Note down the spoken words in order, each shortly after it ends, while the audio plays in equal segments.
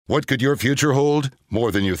What could your future hold?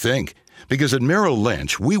 More than you think. Because at Merrill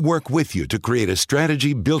Lynch, we work with you to create a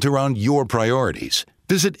strategy built around your priorities.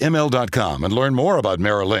 Visit ML.com and learn more about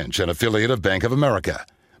Merrill Lynch, an affiliate of Bank of America.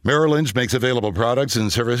 Merrill Lynch makes available products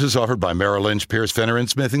and services offered by Merrill Lynch, Pierce, Fenner &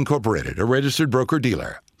 Smith Incorporated, a registered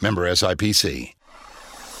broker-dealer. Member SIPC.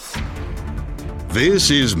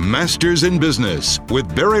 This is Masters in Business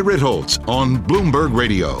with Barry Ritholtz on Bloomberg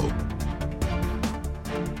Radio.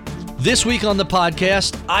 This week on the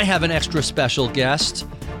podcast, I have an extra special guest.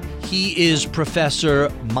 He is Professor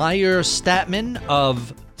Meir Statman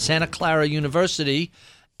of Santa Clara University,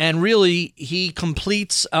 and really, he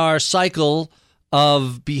completes our cycle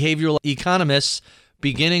of behavioral economists,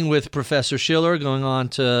 beginning with Professor Schiller, going on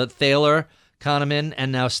to Thaler, Kahneman,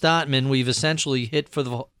 and now Statman. We've essentially hit for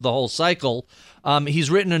the whole cycle. He's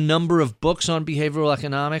written a number of books on behavioral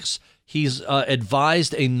economics. He's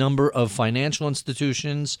advised a number of financial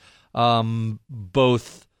institutions,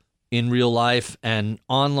 both in real life and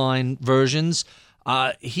online versions.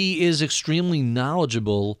 He is extremely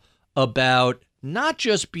knowledgeable about not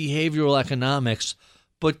just behavioral economics,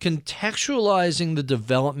 but contextualizing the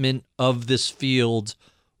development of this field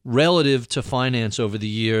relative to finance over the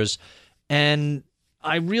years. And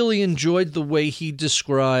I really enjoyed the way he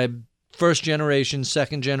described first generation,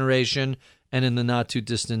 second generation, and in the not too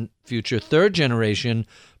distant future, third generation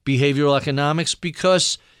behavioral economics,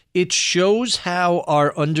 because it shows how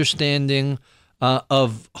our understanding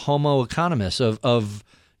of Homo economists, of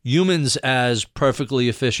humans as perfectly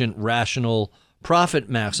efficient, rational profit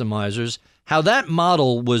maximizers, how that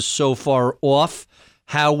model was so far off,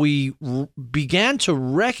 how we began to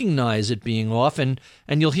recognize it being off. And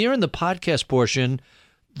you'll hear in the podcast portion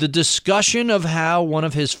the discussion of how one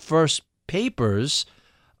of his first papers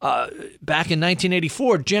back in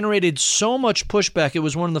 1984 generated so much pushback. It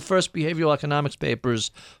was one of the first behavioral economics papers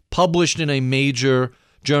published in a major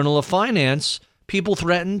journal of finance. People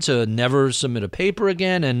threatened to never submit a paper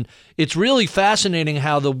again, and it's really fascinating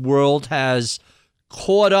how the world has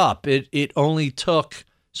caught up. It only took,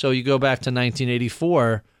 so you go back to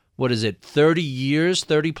 1984,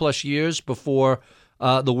 30 plus years before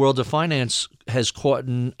the world of finance has caught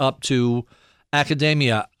up to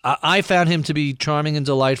academia. I found him to be charming and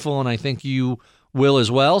delightful, and I think you will as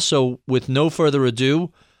well. So with no further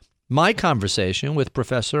ado, my conversation with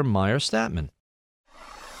Professor Meir Statman.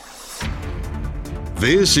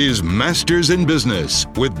 This is Masters in Business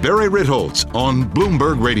with Barry Ritholtz on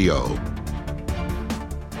Bloomberg Radio.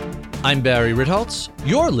 I'm Barry Ritholtz.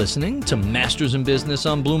 You're listening to Masters in Business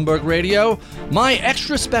on Bloomberg Radio. My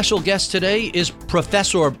extra special guest today is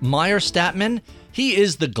Professor Meir Statman. He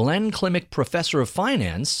is the Glenn Klimek Professor of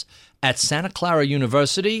Finance at Santa Clara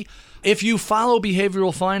University. If you follow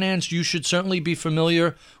behavioral finance, you should certainly be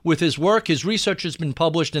familiar with his work. His research has been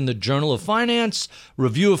published in the Journal of Finance,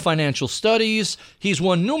 Review of Financial Studies. He's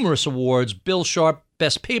won numerous awards: Bill Sharp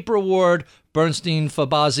Best Paper Award, Bernstein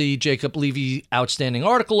Fabazi Jacob Levy Outstanding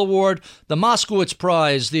Article Award, the Moskowitz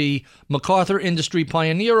Prize, the MacArthur Industry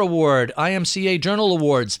Pioneer Award, IMCA Journal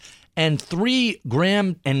Awards, and 3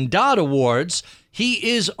 Graham and Dodd Awards.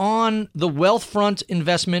 He is on the Wealthfront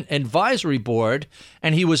Investment Advisory Board,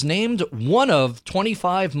 and he was named one of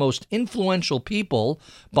 25 most influential people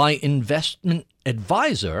by Investment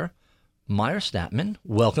Advisor. Meir Statman,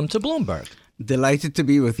 welcome to Bloomberg. Delighted to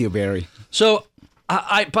be with you, Barry. So,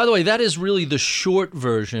 by the way, that is really the short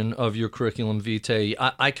version of your curriculum vitae.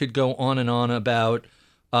 I could go on and on about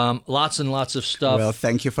lots and lots of stuff. Well,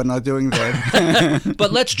 thank you for not doing that.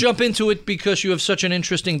 But let's jump into it because you have such an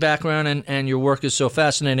interesting background and your work is so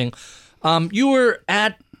fascinating. You were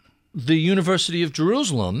at the University of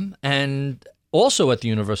Jerusalem, and also at the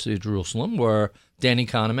University of Jerusalem were Danny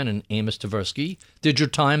Kahneman and Amos Tversky. Did your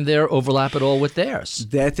time there overlap at all with theirs?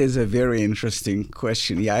 That is a very interesting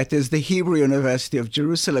question. Yeah, it is the Hebrew University of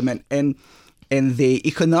Jerusalem, and the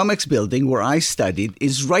economics building where I studied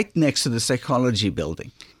is right next to the psychology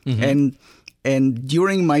building. Mm-hmm. And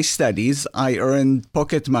during my studies, I earned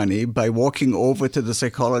pocket money by walking over to the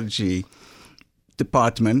psychology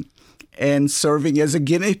department and serving as a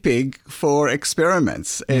guinea pig for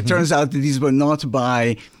experiments. Mm-hmm. It turns out that these were not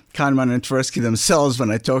by Kahneman and Tversky themselves. When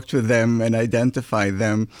I talked with them and identified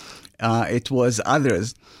them, it was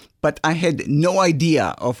others. But I had no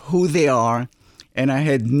idea of who they are, and I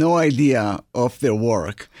had no idea of their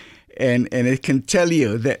work. And it can tell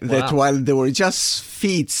you that while there were just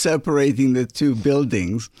feet separating the two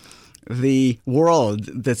buildings, the world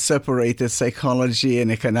that separated psychology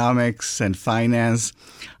and economics and finance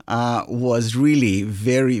was really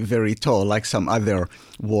very, very tall, like some other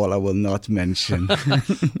wall I will not mention.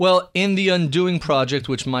 Well, in The Undoing Project,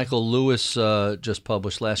 which Michael Lewis just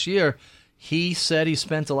published last year, he said he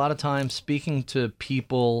spent a lot of time speaking to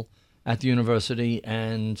people at the university,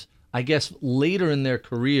 and I guess later in their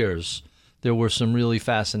careers, there were some really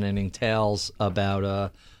fascinating tales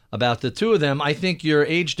about the two of them. I think your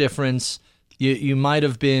age difference, you might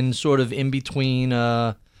have been sort of in between,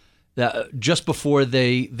 just before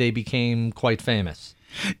they became quite famous.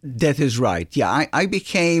 That is right. Yeah, I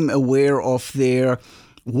became aware of their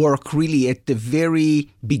work really at the very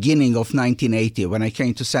beginning of 1980 when I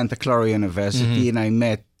came to Santa Clara University and I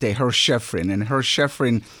met Herr Schäfrin. And Herr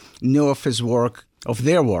Schäfrin knew of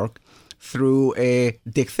their work through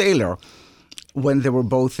Dick Thaler when they were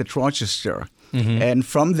both at Rochester. And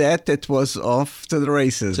from that, it was off to the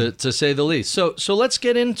races. To say the least. So let's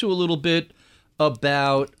get into a little bit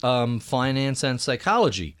about finance and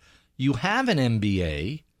psychology. You have an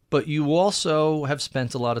MBA, but you also have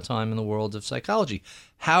spent a lot of time in the world of psychology.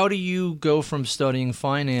 How do you go from studying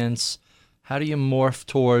finance, how do you morph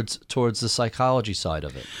towards the psychology side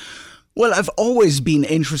of it? Well, I've always been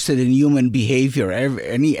interested in human behavior.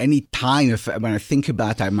 Any time when I think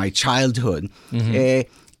about my childhood,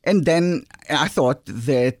 and then I thought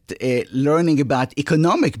that learning about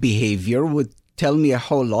economic behavior would tell me a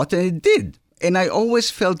whole lot, and it did. And I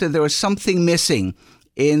always felt that there was something missing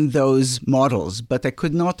in those models, but I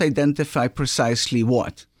could not identify precisely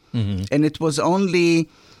what. And it was only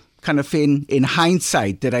kind of in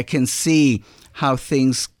hindsight that I can see how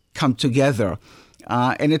things come together.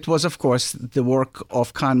 And it was, of course, the work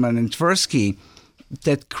of Kahneman and Tversky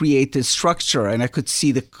that created structure, and I could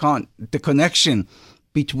see the connection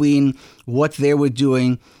between what they were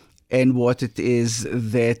doing and what it is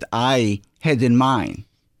that I had in mind.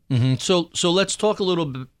 So let's talk a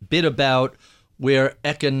little bit about where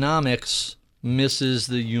economics misses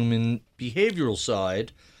the human behavioral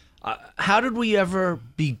side. How did we ever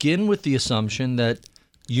begin with the assumption that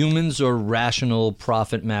humans are rational,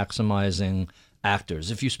 profit-maximizing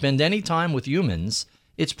actors? If you spend any time with humans,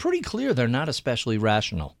 it's pretty clear they're not especially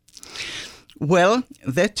rational. Well,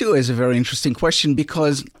 that too is a very interesting question,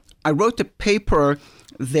 because I wrote a paper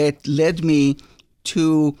that led me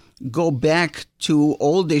to go back to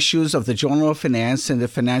old issues of the Journal of Finance and the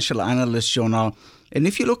Financial Analyst Journal. And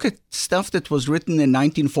if you look at stuff that was written in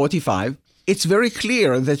 1945, it's very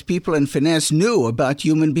clear that people in finance knew about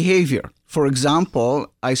human behavior. For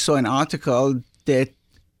example, I saw an article that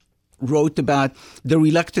wrote about the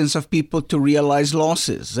reluctance of people to realize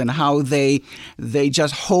losses and how they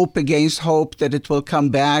just hope against hope that it will come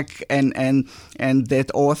back, and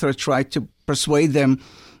that author tried to persuade them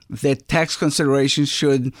that tax considerations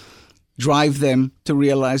should drive them to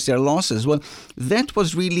realize their losses. Well, that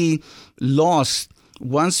was really lost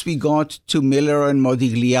once we got to Miller and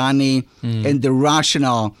Modigliani and the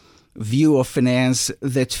rational view of finance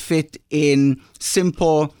that fit in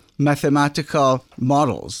simple mathematical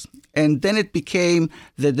models. And then it became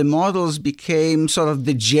that the models became sort of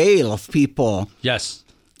the jail of people. Yes.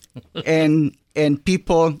 and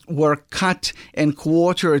people were cut and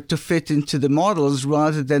quartered to fit into the models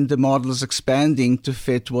rather than the models expanding to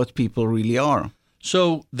fit what people really are.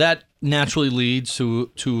 So that naturally leads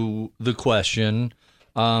to the question,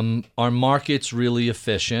 are markets really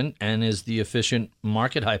efficient? And is the efficient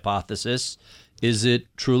market hypothesis, is it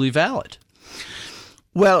truly valid?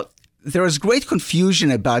 Well, there is great confusion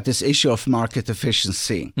about this issue of market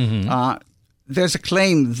efficiency. There's a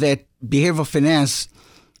claim that behavioral finance,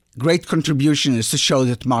 great contribution is to show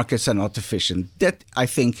that markets are not efficient. That, I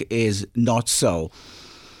think, is not so.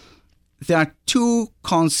 There are two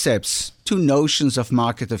concepts, two notions of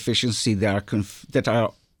market efficiency that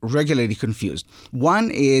are regularly confused. One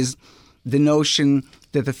is the notion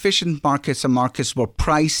that efficient markets are markets where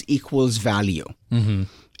price equals value.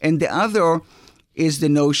 And the other is the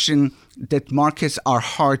notion that markets are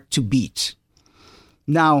hard to beat.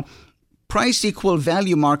 Now, price equal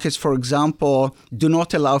value markets, for example, do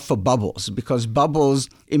not allow for bubbles because bubbles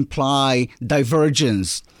imply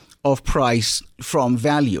divergence of price from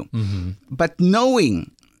value. But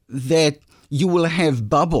knowing that you will have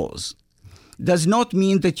bubbles does not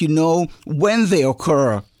mean that you know when they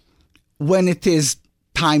occur, when it is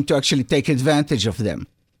time to actually take advantage of them.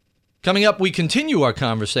 Coming up, we continue our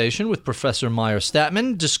conversation with Professor Meir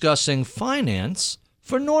Statman discussing finance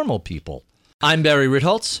for normal people. I'm Barry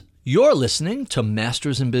Ritholtz. You're listening to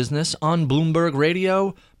Masters in Business on Bloomberg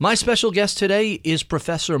Radio. My special guest today is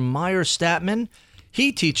Professor Meir Statman.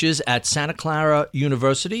 He teaches at Santa Clara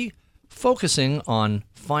University, focusing on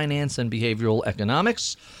finance and behavioral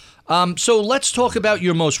economics. So let's talk about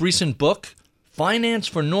your most recent book, Finance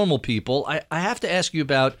for Normal People. I have to ask you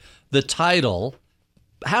about the title.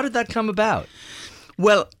 How did that come about?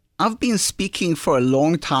 Well, I've been speaking for a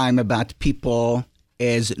long time about people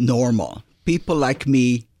as normal. people like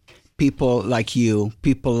me, people like you,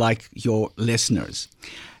 people like your listeners.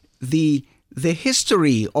 The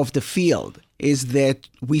history of the field is that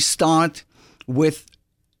we start with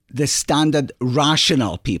the standard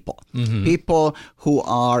rational people, people who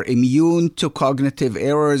are immune to cognitive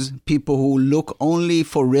errors, people who look only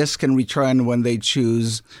for risk and return when they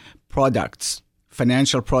choose products,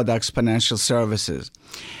 financial services.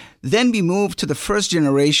 Then we move to the first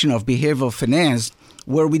generation of behavioral finance,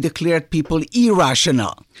 where we declared people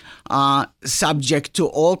irrational, subject to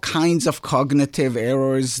all kinds of cognitive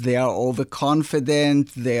errors. They are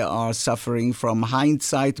overconfident, they are suffering from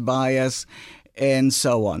hindsight bias, and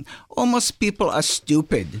so on. Almost people are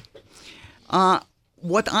stupid.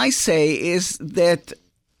 What I say is that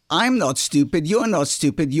I'm not stupid, you're not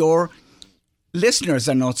stupid, your listeners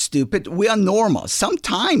are not stupid. We are normal.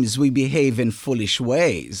 Sometimes we behave in foolish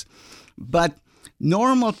ways, but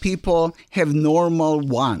normal people have normal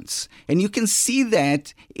wants. And you can see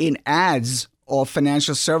that in ads of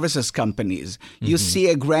financial services companies. You see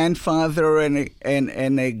a grandfather and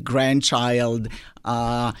a grandchild.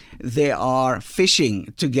 They are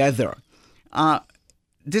fishing together.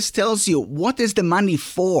 This tells you, what is the money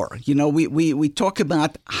for? You know, we talk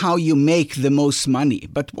about how you make the most money,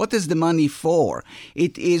 but what is the money for?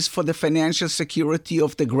 It is for the financial security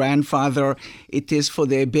of the grandfather. It is for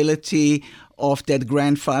the ability of that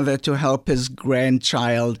grandfather to help his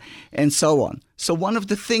grandchild, and so on. So one of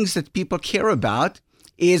the things that people care about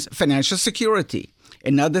is financial security.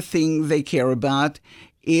 Another thing they care about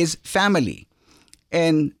is family.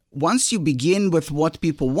 And once you begin with what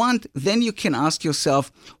people want, then you can ask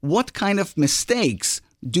yourself, what kind of mistakes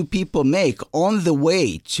do people make on the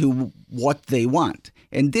way to what they want?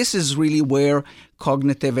 And this is really where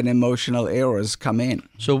cognitive and emotional errors come in.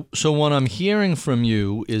 So what I'm hearing from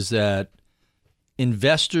you is that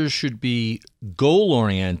investors should be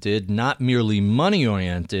goal-oriented, not merely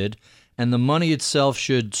money-oriented, and the money itself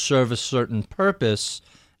should serve a certain purpose,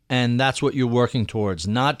 and that's what you're working towards,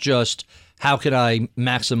 not just how could I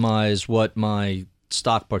maximize what my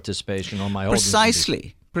stock participation on my holdings?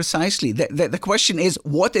 Precisely. The question is,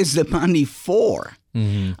 what is the money for?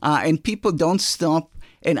 And people don't stop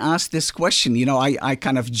and ask this question. You know, I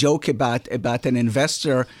kind of joke about an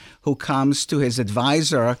investor who comes to his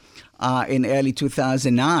advisor in early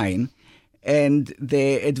 2009, and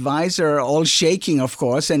the advisor, all shaking, of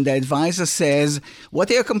course, and the advisor says, "What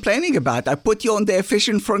are you complaining about? I put you on the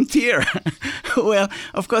efficient frontier." Well,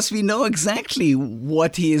 of course, we know exactly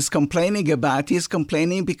what he is complaining about. He is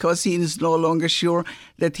complaining because he is no longer sure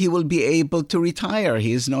that he will be able to retire.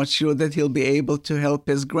 He is not sure that he'll be able to help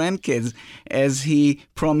his grandkids as he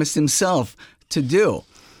promised himself to do.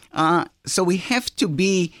 So we have to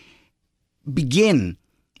begin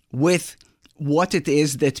with what it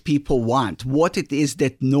is that people want, what it is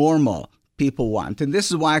that normal people want. And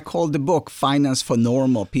this is why I call the book Finance for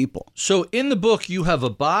Normal People. So in the book, you have a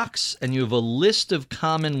box and you have a list of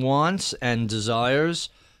common wants and desires,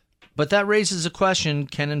 but that raises a question,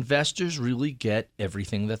 can investors really get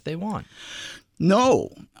everything that they want?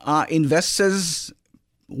 No, investors,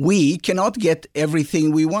 we cannot get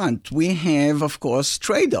everything we want. We have, of course,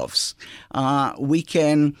 trade-offs. We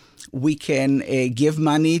can give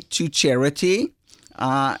money to charity,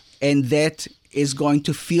 and that is going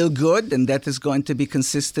to feel good, and that is going to be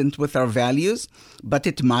consistent with our values. But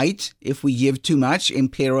it might, if we give too much,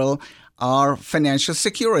 imperil our financial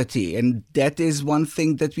security, and that is one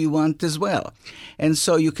thing that we want as well. And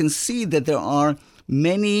so you can see that there are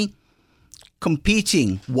many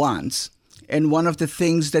competing wants. And one of the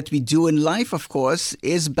things that we do in life, of course,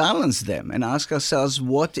 is balance them and ask ourselves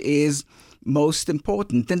what is most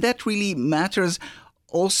important. And that really matters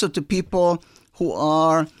also to people who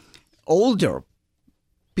are older,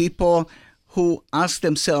 people who ask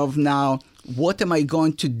themselves now, what am I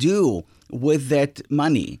going to do with that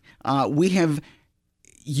money? We have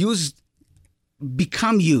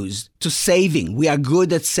become used to saving. We are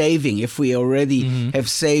good at saving if we already have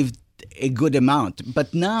saved a good amount.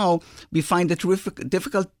 But now we find it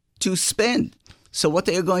difficult to spend. So what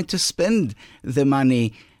are you going to spend the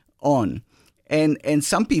money on? And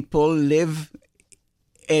some people live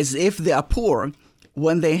as if they are poor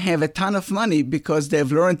when they have a ton of money because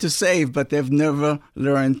they've learned to save, but they've never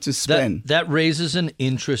learned to spend. That raises an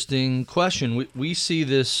interesting question. We see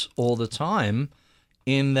this all the time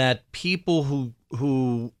in that people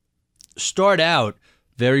who start out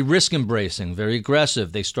very risk-embracing, very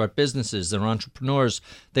aggressive. They start businesses, they're entrepreneurs,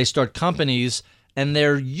 they start companies, and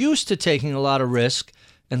they're used to taking a lot of risk.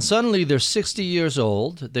 And suddenly they're 60 years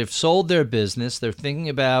old, they've sold their business, they're thinking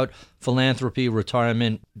about philanthropy,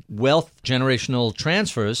 retirement, wealth, generational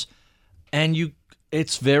transfers, and you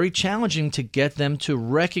it's very challenging to get them to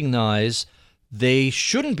recognize they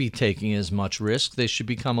shouldn't be taking as much risk. They should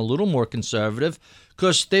become a little more conservative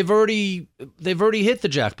because they've already hit the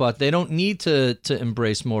jackpot. They don't need to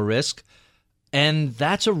embrace more risk. And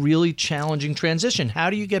that's a really challenging transition. How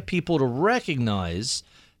do you get people to recognize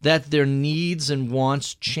that their needs and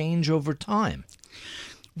wants change over time?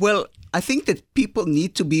 Well, I think that people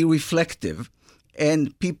need to be reflective,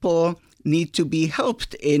 and people need to be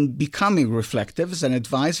helped in becoming reflective. As an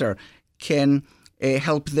advisor can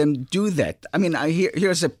help them do that. I mean,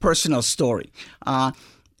 here's a personal story.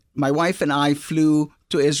 My wife and I flew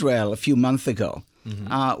to Israel a few months ago.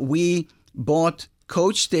 Mm-hmm. We bought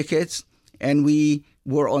coach tickets, and we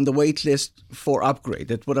were on the wait list for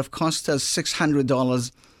upgrade. It would have cost us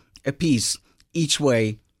 $600 a piece each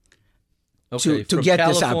way to get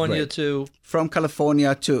this upgrade. From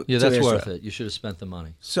California to yeah, that's Israel. worth it. You should have spent the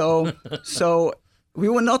money. So we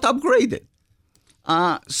were not upgraded.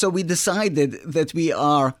 So we decided that we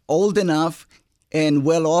are old enough and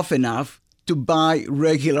well off enough to buy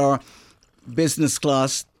regular business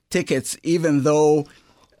class tickets, even though,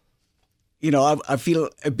 I feel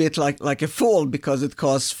a bit like a fool because it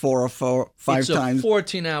costs 4 or 5 times. It's a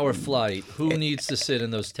 14-hour flight. Who needs to sit in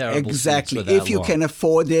those terrible exactly. seats for that If you long? can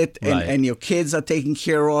afford it Right. and your kids are taken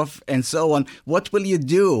care of and so on, what will you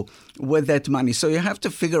do with that money? So you have to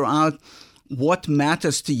figure out what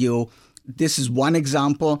matters to you. This is one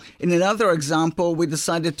example. In another example, we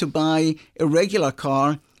decided to buy a regular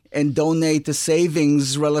car and donate the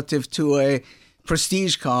savings relative to a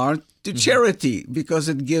prestige car to charity because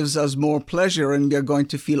it gives us more pleasure and we are going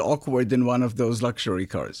to feel awkward in one of those luxury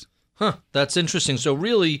cars. Huh, that's interesting. So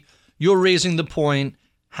really, you're raising the point,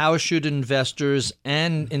 how should investors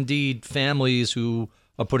and indeed families who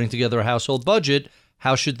are putting together a household budget,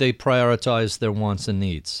 how should they prioritize their wants and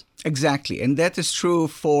needs? Exactly. And that is true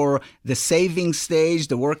for the saving stage,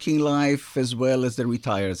 the working life, as well as the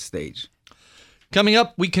retired stage. Coming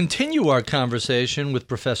up, we continue our conversation with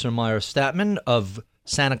Professor Meir Statman of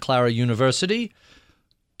Santa Clara University,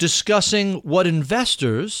 discussing what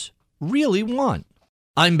investors really want.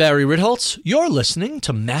 I'm Barry Ritholtz. You're listening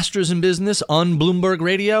to Masters in Business on Bloomberg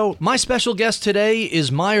Radio. My special guest today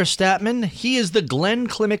is Meir Statman. He is the Glenn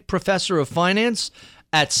Klimek Professor of Finance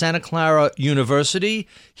at Santa Clara University.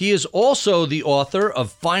 He is also the author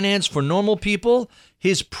of Finance for Normal People.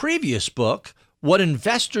 His previous book, What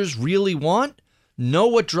Investors Really Want, Know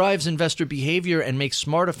What Drives Investor Behavior and Make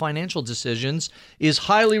Smarter Financial Decisions, is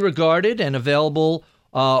highly regarded and available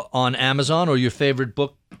on Amazon or your favorite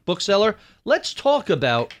bookseller. Let's talk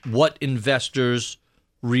about what investors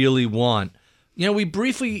really want. We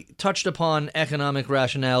briefly touched upon economic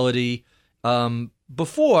rationality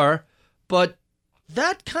before, but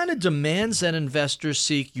that kind of demands that investors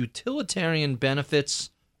seek utilitarian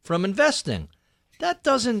benefits from investing. That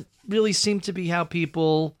doesn't really seem to be how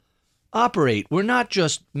people operate. We're not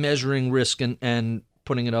just measuring risk and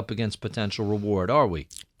putting it up against potential reward, are we?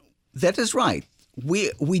 That is right.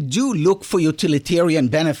 We do look for utilitarian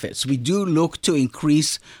benefits. We do look to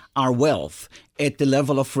increase our wealth at the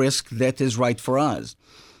level of risk that is right for us.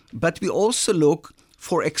 But we also look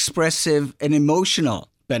for expressive and emotional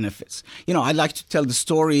benefits. I'd like to tell the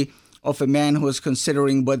story of a man who was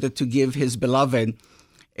considering whether to give his beloved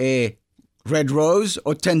a red rose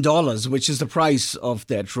or $10, which is the price of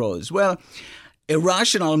that rose. Well, a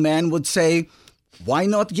rational man would say, why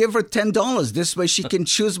not give her $10? This way she can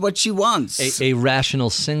choose what she wants. A rational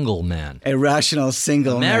single man. A rational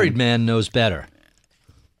single man. A married man knows better.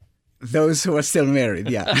 Those who are still married,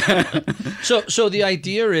 yeah. So the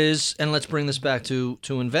idea is, and let's bring this back to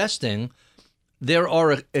investing, there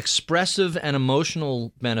are expressive and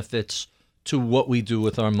emotional benefits to what we do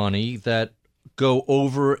with our money that go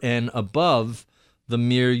over and above the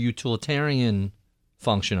mere utilitarian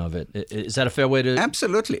function of it. Is that a fair way to?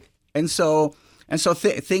 Absolutely. And so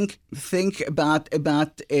think about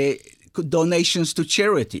donations to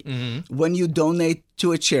charity. Mm-hmm. When you donate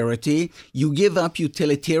to a charity, you give up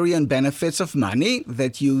utilitarian benefits of money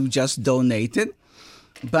that you just donated,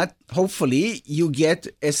 but hopefully you get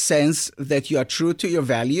a sense that you are true to your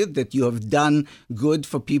value, that you have done good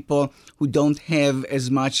for people who don't have as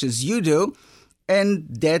much as you do, and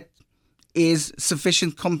that is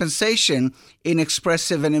sufficient compensation in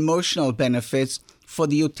expressive and emotional benefits for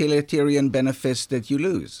the utilitarian benefits that you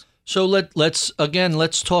lose. So let's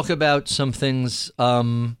talk about some things,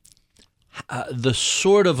 the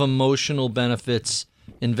sort of emotional benefits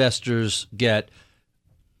investors get.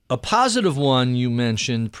 A positive one you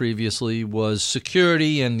mentioned previously was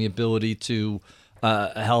security and the ability to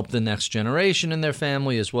help the next generation in their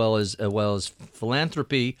family, as well as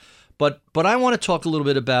philanthropy. But I want to talk a little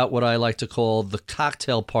bit about what I like to call the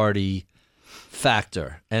cocktail party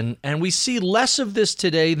factor. And we see less of this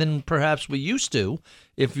today than perhaps we used to.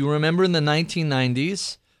 If you remember in the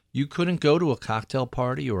 1990s, you couldn't go to a cocktail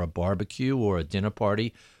party or a barbecue or a dinner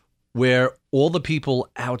party where all the people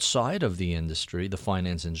outside of the industry, the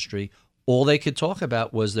finance industry, all they could talk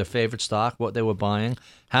about was their favorite stock, what they were buying,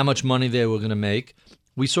 how much money they were going to make.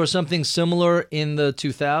 We saw something similar in the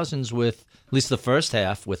 2000s with at least the first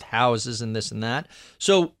half with houses and this and that.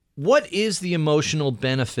 So what is the emotional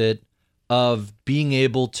benefit of being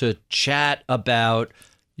able to chat about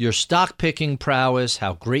your stock picking prowess,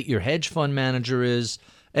 how great your hedge fund manager is,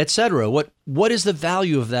 etc.? What is the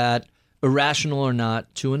value of that, irrational or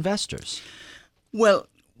not, to investors? Well,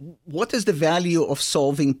 what is the value of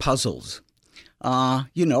solving puzzles?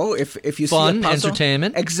 If you fun, see a puzzle,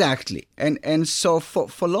 entertainment. Exactly. And so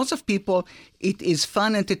for lots of people, it is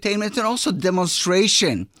fun, entertainment, and also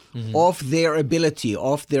demonstration of their ability,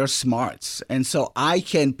 of their smarts. And so I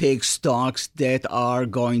can pick stocks that are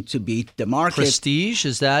going to beat the market. Prestige,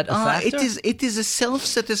 is that a factor? It is a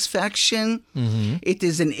self-satisfaction. It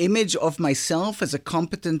is an image of myself as a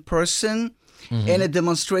competent person. And a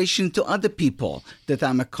demonstration to other people that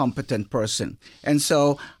I'm a competent person. And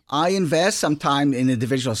so I invest sometime in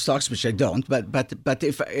individual stocks, which I don't. But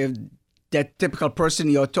if that typical person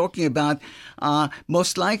you're talking about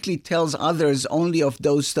most likely tells others only of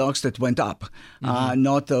those stocks that went up,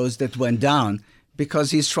 not those that went down,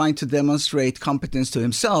 because he's trying to demonstrate competence to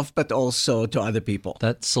himself, but also to other people.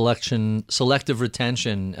 That selective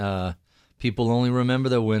retention. People only remember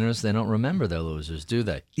their winners. They don't remember their losers, do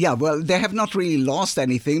they? Yeah, well, they have not really lost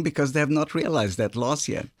anything because they have not realized that loss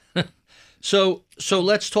yet. So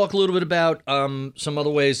let's talk a little bit about some other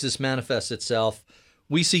ways this manifests itself.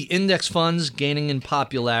 We see index funds gaining in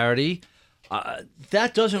popularity.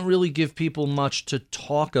 That doesn't really give people much to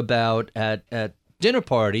talk about at dinner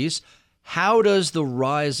parties. How does the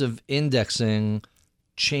rise of indexing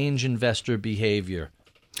change investor behavior?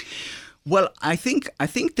 Well, I think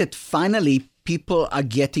that finally people are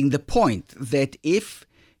getting the point that if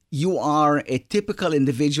you are a typical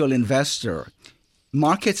individual investor,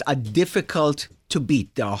 markets are difficult to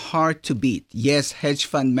beat. They are hard to beat. Yes, hedge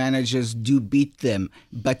fund managers do beat them,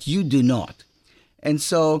 but you do not. And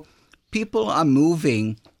so people are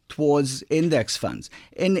moving towards index funds.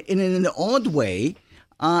 And in an odd way,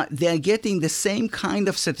 they're getting the same kind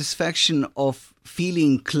of satisfaction of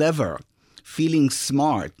feeling clever, feeling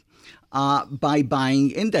smart, by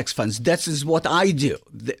buying index funds. That is what I do.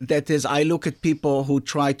 That is, I look at people who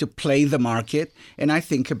try to play the market, and I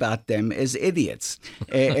think about them as idiots.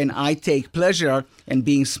 And I take pleasure in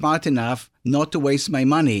being smart enough not to waste my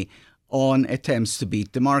money on attempts to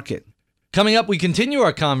beat the market. Coming up, we continue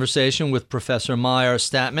our conversation with Professor Meir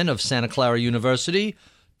Statman of Santa Clara University,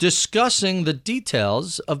 discussing the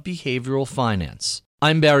details of behavioral finance.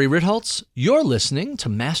 I'm Barry Ritholtz. You're listening to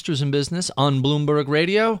Masters in Business on Bloomberg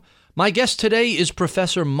Radio. My guest today is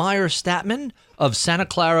Professor Meir Statman of Santa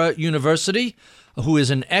Clara University, who is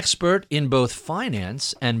an expert in both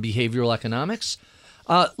finance and behavioral economics.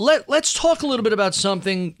 Let's talk a little bit about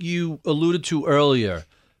something you alluded to earlier.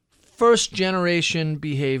 First generation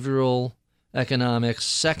behavioral economics,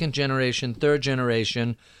 second generation, third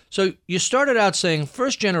generation. So you started out saying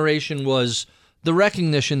first generation was the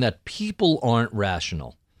recognition that people aren't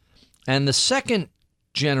rational. And the second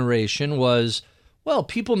generation was, well,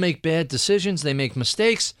 people make bad decisions, they make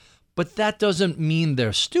mistakes, but that doesn't mean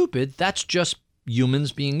they're stupid. That's just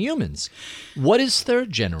humans being humans. What is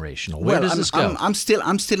third generational? Where does this go? I'm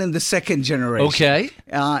still in the second generation. Okay.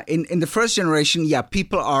 In the first generation,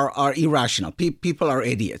 people are irrational. People are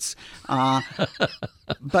idiots.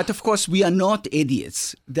 But of course, we are not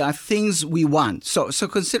idiots. There are things we want. So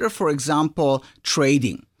consider, for example,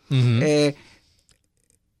 trading.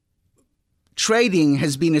 Trading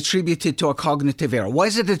has been attributed to a cognitive error. Why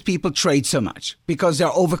is it that people trade so much? Because they're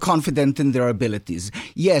overconfident in their abilities.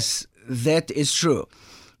 Yes, that is true.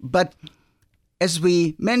 But as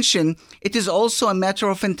we mentioned, it is also a matter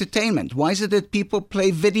of entertainment. Why is it that people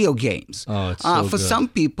play video games? Oh, it's so for good. some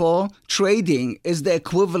people, trading is the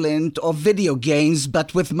equivalent of video games,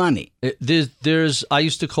 but with money. I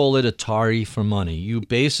used to call it Atari for money. You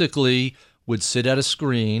basically would sit at a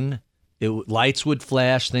screen, lights would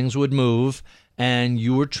flash, things would move, and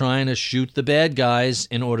you were trying to shoot the bad guys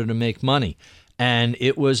in order to make money. And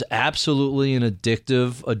it was absolutely an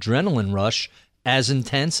addictive adrenaline rush, as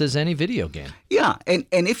intense as any video game. Yeah, and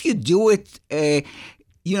if you do it,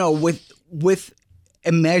 with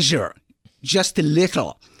a measure, just a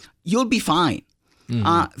little, you'll be fine.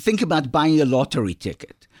 Think about buying a lottery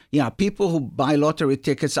ticket. Yeah, people who buy lottery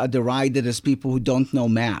tickets are derided as people who don't know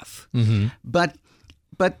math. But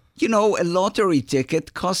a lottery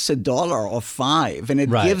ticket costs $1 or $5, and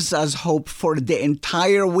it gives us hope for the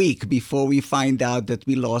entire week before we find out that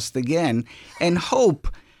we lost again. And hope,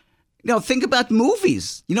 think about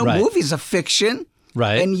movies. Movies are fiction,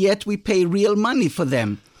 and yet we pay real money for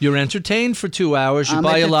them. You're entertained for 2 hours. You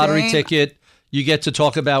buy a lottery ticket. You get to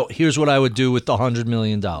talk about, here's what I would do with the $100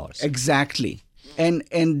 million. Exactly. And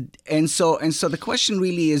so the question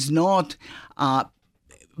really is not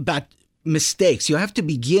about mistakes. You have to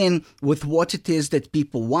begin with what it is that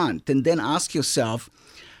people want, and then ask yourself,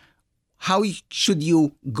 how should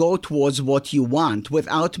you go towards what you want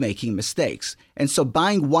without making mistakes? And so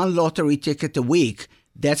buying one lottery ticket a week,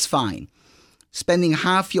 that's fine. Spending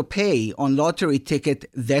half your pay on lottery ticket,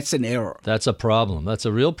 that's an error. That's a problem. That's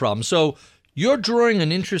a real problem. So you're drawing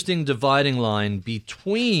an interesting dividing line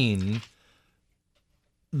between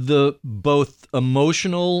the both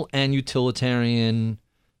emotional and utilitarian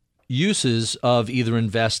uses of either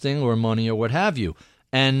investing or money or what have you.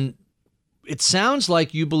 And it sounds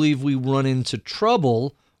like you believe we run into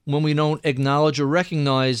trouble when we don't acknowledge or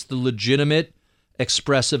recognize the legitimate,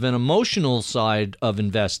 expressive, and emotional side of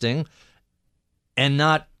investing and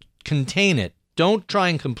not contain it. Don't try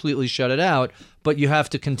and completely shut it out, but you have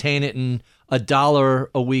to contain it, and $1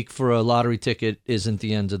 a week for a lottery ticket isn't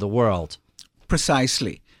the end of the world.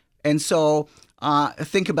 Precisely. And so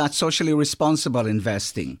think about socially responsible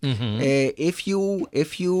investing. If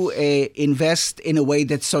you invest in a way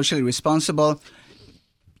that's socially responsible,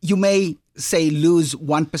 you may, say, lose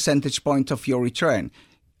 1 percentage point of your return.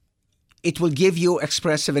 It will give you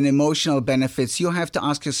expressive and emotional benefits. You have to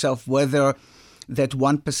ask yourself whether that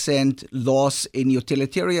 1% loss in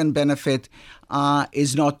utilitarian benefit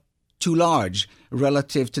is not too large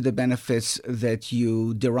relative to the benefits that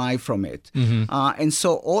you derive from it. And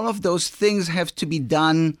so all of those things have to be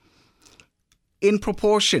done in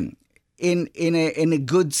proportion, in a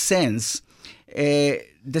good sense. The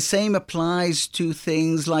same applies to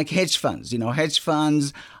things like hedge funds. Hedge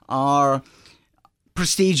funds are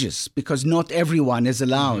prestigious because not everyone is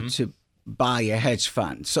allowed to buy a hedge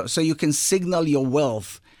fund. So you can signal your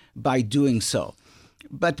wealth by doing so.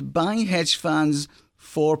 But buying hedge funds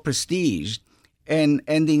for prestige and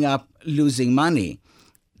ending up losing money,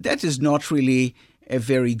 that is not really a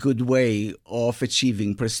very good way of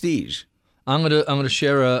achieving prestige. I'm gonna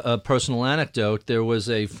share a personal anecdote. There was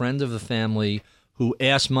a friend of the family who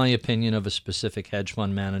asked my opinion of a specific hedge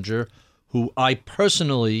fund manager who I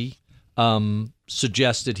personally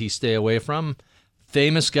suggested he stay away from.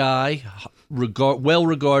 Famous guy, well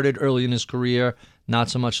regarded early in his career, not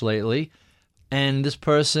so much lately. And this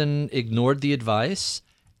person ignored the advice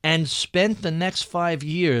and spent the next 5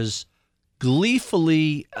 years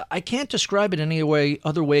gleefully, I can't describe it any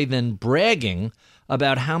other way than bragging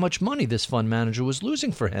about how much money this fund manager was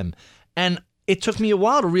losing for him. And it took me a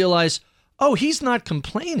while to realize, oh, he's not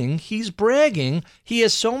complaining. He's bragging. He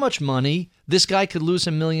has so much money. This guy could lose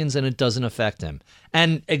him millions and it doesn't affect him.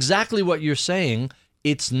 And exactly what you're saying,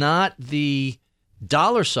 it's not the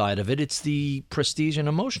dollar side of it. It's the prestige and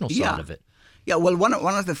emotional side of it. Yeah, well, one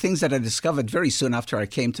of the things that I discovered very soon after I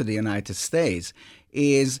came to the United States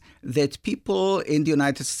is that people in the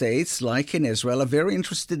United States, like in Israel, are very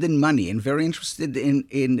interested in money and very interested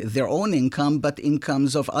in their own income, but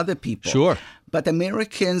incomes of other people. Sure. But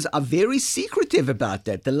Americans are very secretive about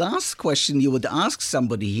that. The last question you would ask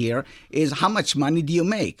somebody here is, how much money do you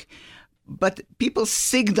make? But people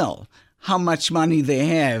signal how much money they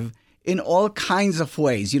have in all kinds of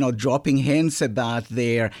ways, dropping hints about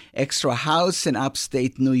their extra house in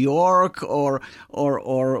upstate New York or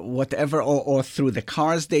whatever, or through the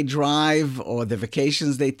cars they drive or the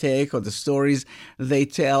vacations they take or the stories they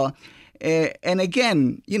tell. And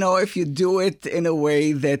again, if you do it in a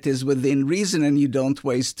way that is within reason and you don't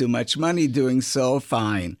waste too much money doing so,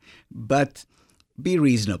 fine. But be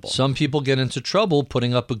reasonable. Some people get into trouble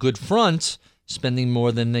putting up a good front, spending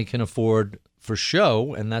more than they can afford for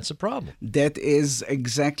show, and that's a problem. That is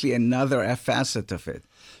exactly another facet of it.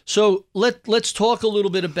 So let's talk a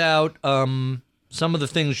little bit about some of the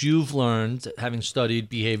things you've learned, having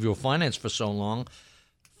studied behavioral finance for so long.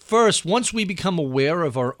 First, once we become aware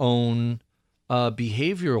of our own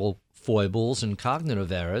behavioral foibles and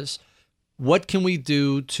cognitive errors, what can we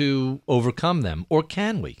do to overcome them, or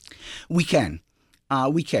can we? We can.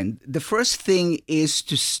 The first thing is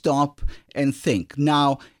to stop and think.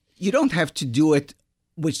 Now, you don't have to do it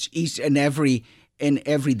with each and every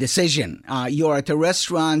decision. You're at a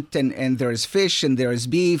restaurant and there's fish and there's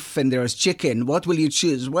beef and there's chicken. What will you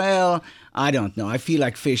choose? Well, I don't know. I feel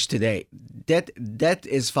like fish today. That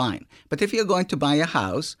is fine. But if you're going to buy a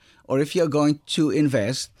house or if you're going to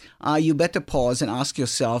invest, you better pause and ask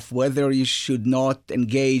yourself whether you should not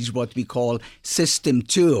engage what we call system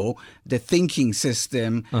 2, the thinking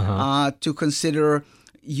system, to consider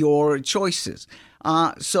your choices.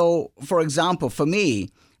 So, for example, for me,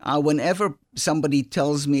 whenever somebody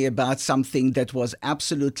tells me about something that was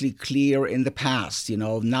absolutely clear in the past,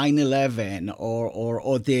 9/11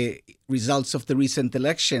 or the results of the recent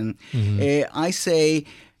election, I say,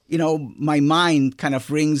 my mind kind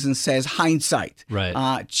of rings and says hindsight.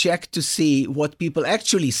 Right. Check to see what people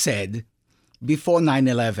actually said before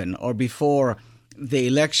 9/11 or before the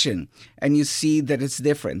election, and you see that it's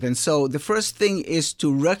different. And so the first thing is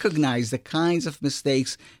to recognize the kinds of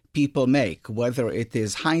mistakes people make, whether it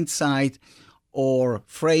is hindsight or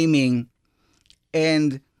framing,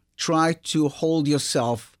 and try to hold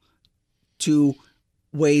yourself to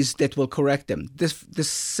ways that will correct them. The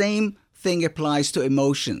same thing applies to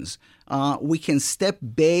emotions. We can step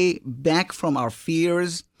back from our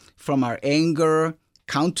fears, from our anger,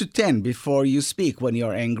 count to 10 before you speak when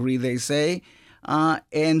you're angry, they say,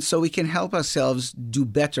 and so we can help ourselves do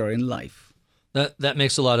better in life. That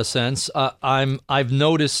makes a lot of sense. I've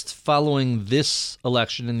noticed following this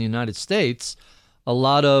election in the United States, a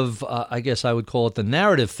lot of, I guess I would call it the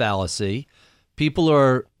narrative fallacy. People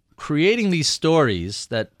are creating these stories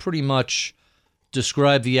that pretty much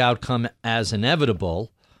describe the outcome as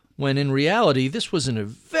inevitable, when in reality, this was in a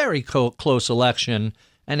very close election,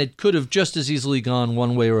 and it could have just as easily gone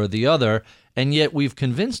one way or the other, and yet we've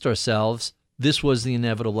convinced ourselves this was the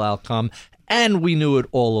inevitable outcome, and we knew it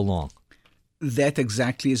all along. That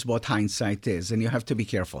exactly is what hindsight is, and you have to be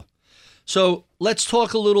careful. So let's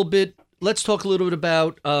talk a little bit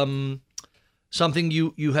about something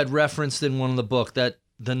you had referenced in one of the book, that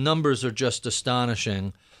the numbers are just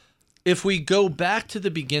astonishing. If we go back to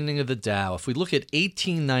the beginning of the Dow, if we look at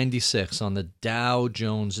 1896 on the Dow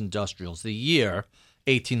Jones Industrials, the year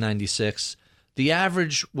 1896, the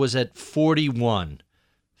average was at 41.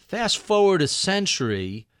 Fast forward a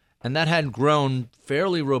century, and that had grown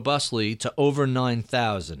fairly robustly to over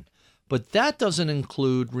 9,000. But that doesn't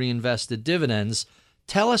include reinvested dividends.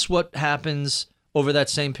 Tell us what happens over that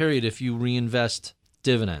same period if you reinvest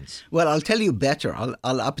dividends. Well, I'll tell you better. I'll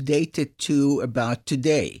update it to about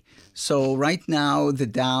today. So right now, the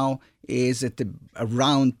Dow is at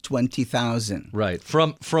around 20,000. Right,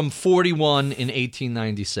 from 41 in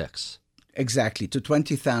 1896. Exactly, to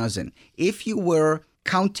 20,000. If you were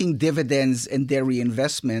counting dividends and their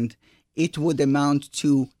reinvestment, it would amount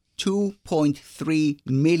to 2.3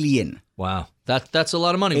 million. Wow, that's a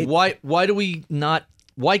lot of money. Why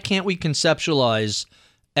can't we conceptualize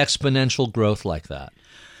exponential growth like that?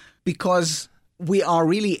 Because we are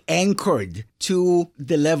really anchored to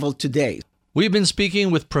the level today. We've been speaking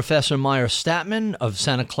with Professor Meir Statman of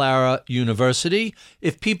Santa Clara University.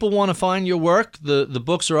 If people want to find your work, the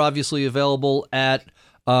books are obviously available at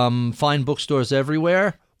fine bookstores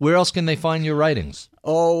everywhere. Where else can they find your writings?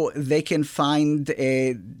 Oh, they can find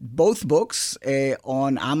both books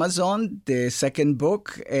on Amazon. The second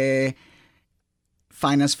book,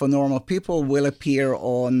 Finance for Normal People, will appear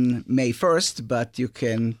on May 1st, but you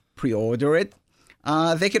can pre-order it.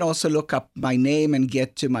 They can also look up my name and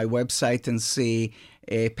get to my website and see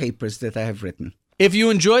papers that I have written. If you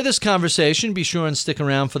enjoy this conversation, be sure and stick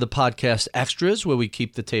around for the podcast extras, where we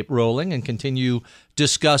keep the tape rolling and continue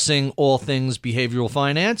discussing all things behavioral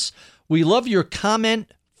finance. We love your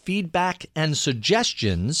comment, feedback, and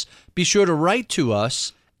suggestions. Be sure to write to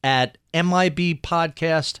us at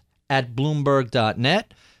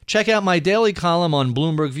mibpodcast@bloomberg.net. Check out my daily column on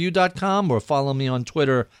bloombergview.com or follow me on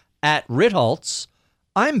Twitter @Ritholtz.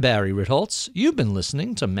 I'm Barry Ritholtz. You've been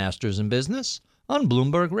listening to Masters in Business on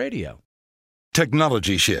Bloomberg Radio.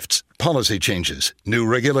 Technology shifts, policy changes, new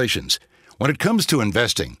regulations. When it comes to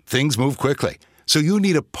investing, things move quickly, so you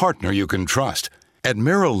need a partner you can trust. At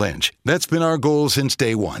Merrill Lynch, that's been our goal since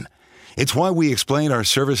day one. It's why we explain our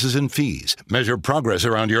services and fees, measure progress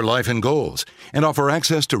around your life and goals, and offer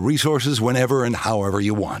access to resources whenever and however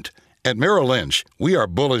you want. At Merrill Lynch, we are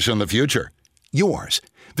bullish on the future. Yours.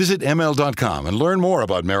 Visit ML.com and learn more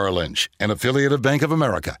about Merrill Lynch, an affiliate of Bank of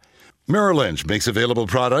America. Merrill Lynch makes available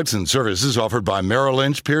products and services offered by Merrill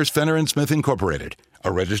Lynch, Pierce, Fenner & Smith Incorporated,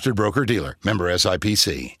 a registered broker-dealer, member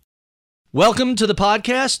SIPC. Welcome to the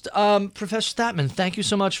podcast. Professor Statman, thank you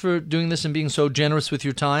so much for doing this and being so generous with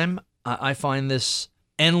your time. I find this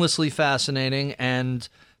endlessly fascinating, and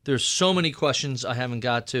there's so many questions I haven't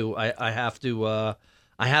got to. I have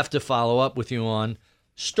to follow up with you on.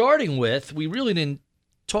 Starting with, we really didn't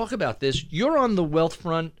talk about this. You're on the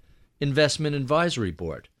Wealthfront Investment Advisory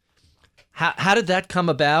Board. How did that come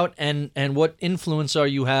about, and what influence are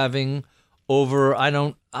you having over? I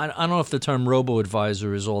don't know if the term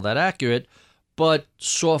robo-advisor is all that accurate, but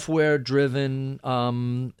software-driven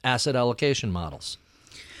asset allocation models.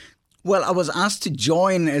 Well, I was asked to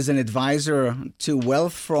join as an advisor to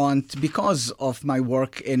Wealthfront because of my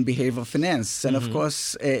work in behavioral finance. And of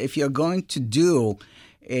course, if you're going to do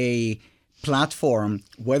a platform,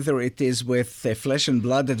 whether it is with flesh and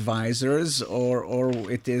blood advisors or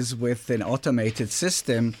it is with an automated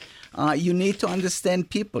system, you need to understand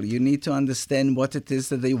people. You need to understand what it is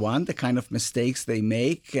that they want, the kind of mistakes they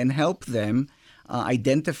make, and help them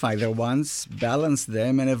identify their wants, balance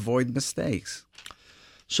them, and avoid mistakes.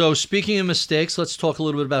 So speaking of mistakes, let's talk a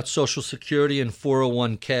little bit about Social Security and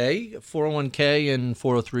 401k. 401k and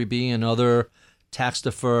 403b and other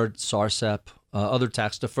tax-deferred SARSEP, other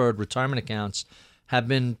tax-deferred retirement accounts have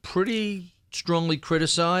been pretty strongly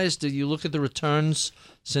criticized. You look at the returns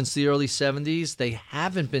since the early 70s, they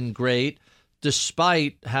haven't been great,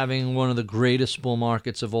 despite having one of the greatest bull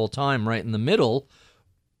markets of all time right in the middle.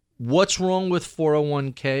 What's wrong with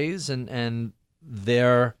 401ks and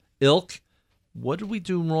their ilk? What did we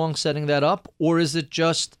do wrong setting that up? Or is it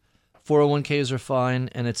just 401ks are fine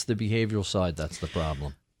and it's the behavioral side that's the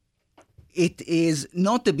problem? It is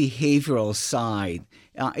not the behavioral side.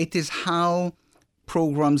 It is how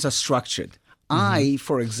programs are structured. I,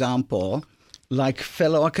 for example, like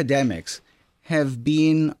fellow academics, have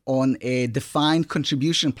been on a defined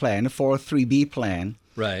contribution plan, a 403b plan,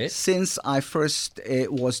 since I first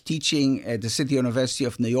was teaching at the City University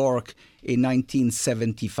of New York in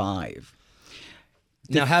 1975.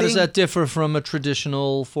 Now, how does that differ from a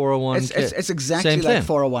traditional 401k? It's exactly like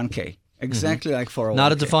 401k. Exactly like 401k.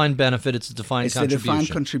 Not a defined benefit, it's a defined contribution. It's a defined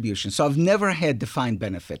contribution. So I've never had defined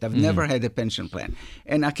benefit. I've never had a pension plan.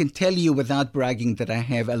 And I can tell you without bragging that I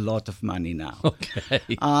have a lot of money now. Okay.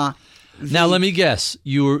 Now, let me guess.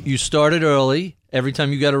 You started early. Every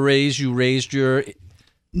time you got a raise, you raised your...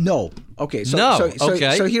 No. Okay. So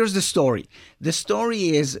here's the story. The story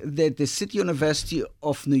is that the City University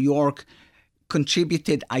of New York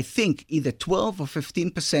contributed, I think, either 12 or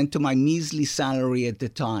 15% to my measly salary at the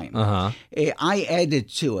time. I added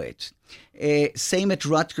to it. Same at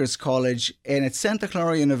Rutgers College and at Santa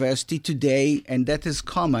Clara University today, and that is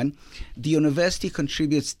common. The university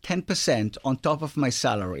contributes 10% on top of my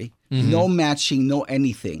salary. No matching, no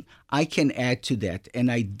anything. I can add to that, and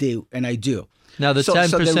I do. Now, the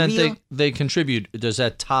 10% they contribute, does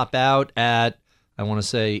that top out at, I want to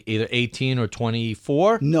say, either 18 or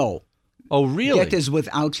 24? No. Oh, really? That is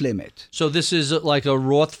without limit. So this is like a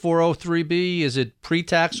Roth 403b? Is it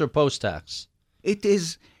pre-tax or post-tax? It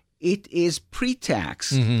is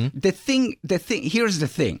pre-tax. Here's the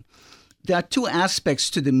thing. There are two aspects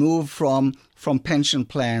to the move from pension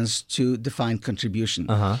plans to defined contribution.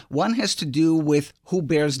 One has to do with who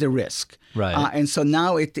bears the risk. Right. And so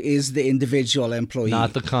now it is the individual employee.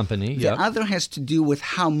 Not the company. The other has to do with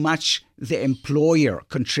how much the employer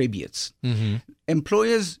contributes.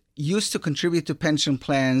 Employers used to contribute to pension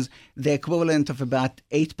plans the equivalent of about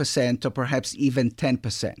 8% or perhaps even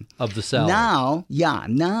 10%. Of the salary.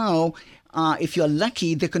 Now, if you're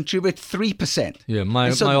lucky, they contribute 3%. Yeah,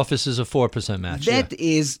 my office is a 4% match. That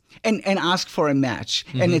is, and ask for a match,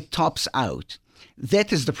 and it tops out.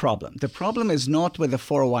 That is the problem. The problem is not with the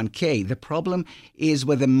 401k. The problem is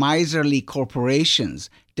with the miserly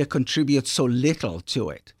corporations that contribute so little to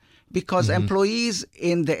it. Because employees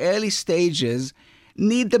in the early stages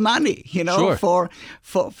need the money, for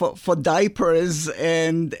diapers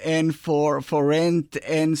and for rent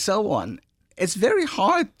and so on. It's very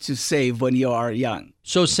hard to save when you are young.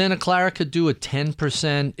 So Santa Clara could do a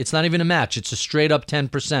 10%. It's not even a match. It's a straight up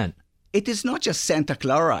 10%. It is not just Santa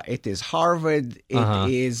Clara. It is Harvard. It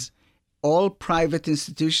is all private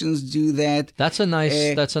institutions do that. That's a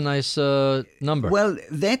nice number. Well,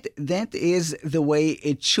 that is the way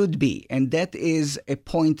it should be, and that is a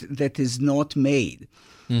point that is not made.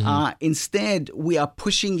 Instead, we are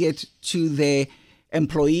pushing it to the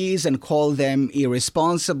employees and call them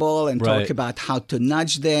irresponsible and talk about how to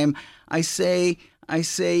nudge them. I say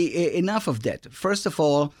enough of that. First of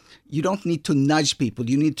all, you don't need to nudge people.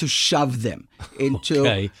 You need to shove them into...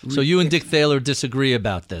 Okay. So you and Dick Thaler disagree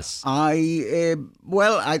about this. I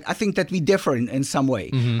think that we differ in some way.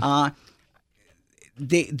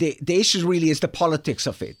 The issue really is the politics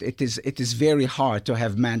of it. It is very hard to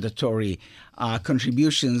have mandatory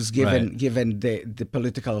contributions given the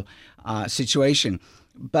political situation.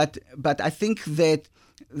 But I think that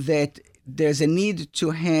there's a need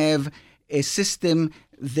to have a system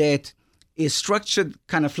that is structured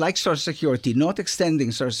kind of like Social Security, not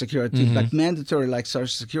extending Social Security, but mandatory like Social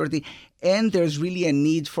Security. And there's really a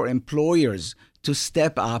need for employers to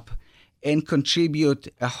step up and contribute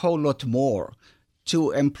a whole lot more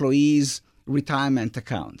to employees' retirement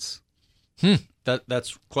accounts.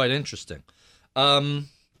 That's quite interesting.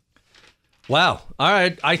 Wow. All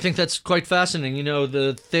right. I think that's quite fascinating. You know,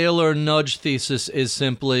 the Thaler nudge thesis is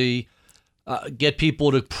simply get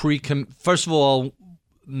people to first of all,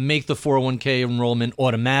 make the 401k enrollment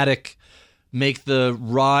automatic, make the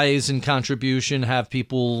rise in contribution, have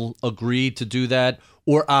people agree to do that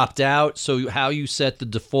or opt out. So how you set the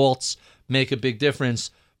defaults make a big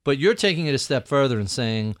difference. But you're taking it a step further and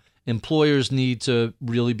saying employers need to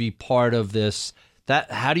really be part of this.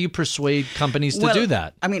 How do you persuade companies to do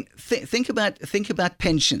that? I mean, think about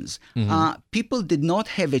pensions. People did not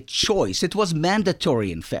have a choice. It was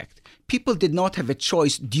mandatory, in fact. People did not have a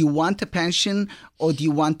choice. Do you want a pension or do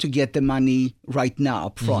you want to get the money right now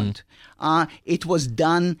up front? It was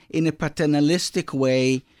done in a paternalistic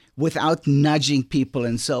way without nudging people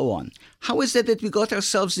and so on. How is it that we got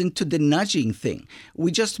ourselves into the nudging thing?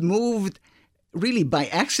 We just moved, really by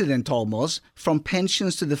accident almost, from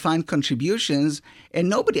pensions to defined contributions, and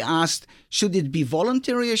nobody asked, should it be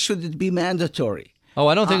voluntary or should it be mandatory? Oh,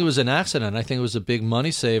 I don't think it was an accident. I think it was a big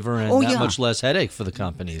money saver and much less headache for the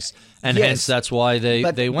companies. And hence that's why they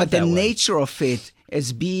went that way. But the nature of it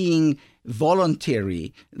as being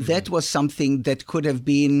voluntary, that was something that could have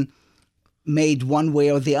been made one way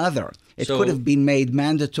or the other. It could have been made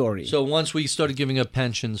mandatory. So once we started giving up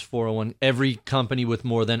pensions, 401, every company with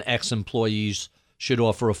more than X employees should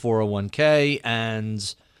offer a 401k,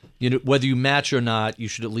 and whether you match or not, you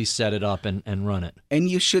should at least set it up and run it. And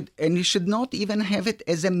you should not even have it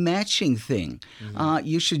as a matching thing.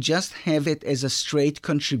 You should just have it as a straight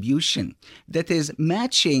contribution. That is,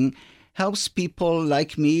 matching helps people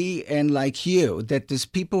like me and like you. That is,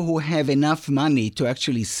 people who have enough money to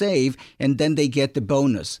actually save, and then they get the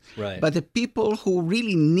bonus. Right. But the people who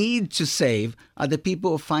really need to save are the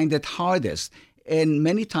people who find it hardest. And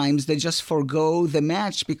many times they just forego the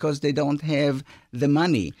match because they don't have the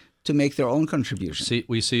money to make their own contribution.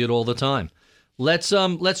 We see it all the time. Let's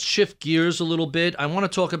shift gears a little bit. I want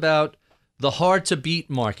to talk about the hard-to-beat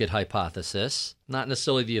market hypothesis, not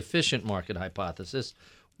necessarily the efficient market hypothesis.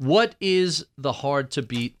 What is the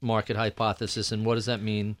hard-to-beat market hypothesis, and what does that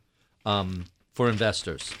mean for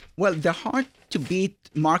investors? Well, the hard-to-beat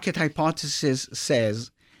market hypothesis says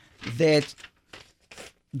that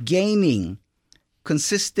gaining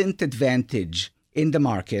consistent advantage in the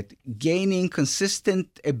market, gaining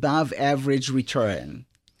consistent above-average return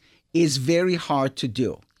is very hard to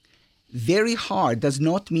do. Very hard does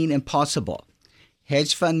not mean impossible.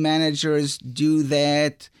 Hedge fund managers do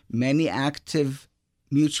that. Many active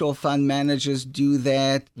mutual fund managers do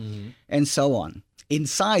that, and so on.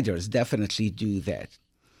 Insiders definitely do that.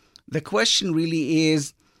 The question really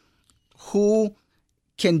is, who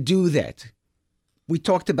can do that? We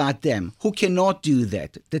talked about them. Who cannot do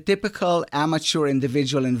that? The typical amateur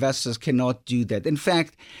individual investors cannot do that. In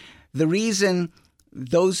fact, the reason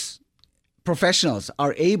those professionals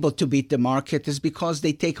are able to beat the market is because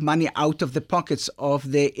they take money out of the pockets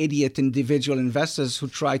of the idiot individual investors who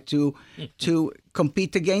try to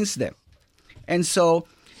compete against them. And so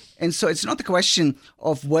it's not a question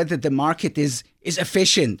of whether the market is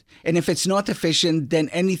efficient. And if it's not efficient, then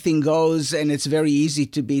anything goes and it's very easy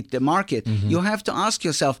to beat the market. You have to ask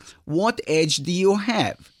yourself, what edge do you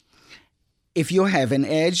have? If you have an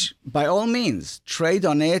edge, by all means, trade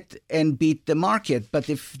on it and beat the market. But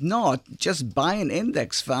if not, just buy an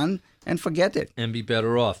index fund and forget it. And be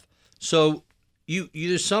better off. So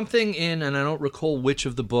there's something in, and I don't recall which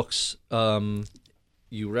of the books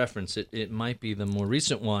you reference it. It might be the more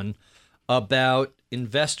recent one, about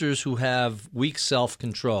investors who have weak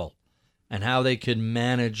self-control and how they can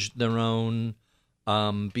manage their own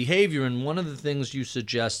behavior. And one of the things you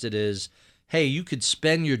suggested is, hey, you could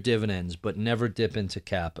spend your dividends but never dip into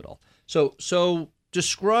capital. So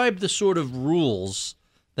describe the sort of rules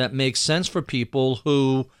that make sense for people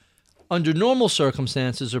who, under normal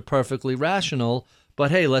circumstances, are perfectly rational,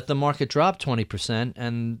 but hey, let the market drop 20%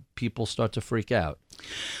 and people start to freak out.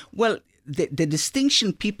 Well, the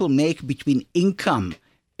distinction people make between income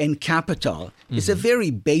and capital is a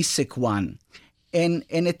very basic one. And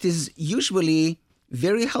it is usually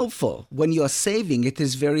very helpful. When you are saving, it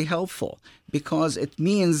is very helpful because it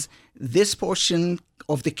means this portion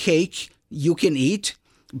of the cake you can eat,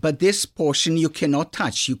 but this portion you cannot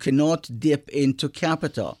touch. You cannot dip into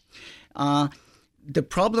capital. The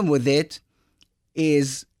problem with it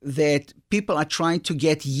is that people are trying to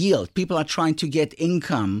get yield. People are trying to get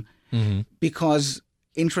income because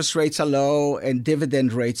interest rates are low and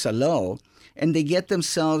dividend rates are low, and they get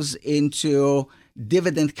themselves into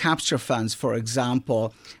dividend capture funds, for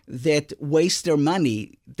example, that waste their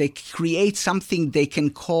money. They create something they can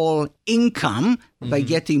call income by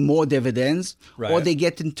getting more dividends, or they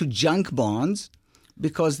get into junk bonds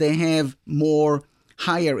because they have more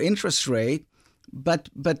higher interest rate, but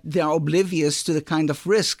they are oblivious to the kind of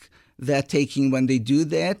risk they're taking when they do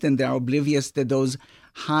that, and they're oblivious that those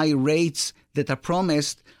high rates that are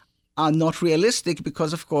promised are not realistic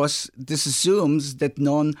because, of course, this assumes that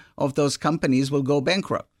none of those companies will go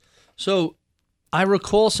bankrupt. So I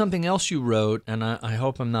recall something else you wrote, and I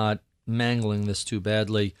hope I'm not mangling this too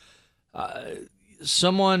badly.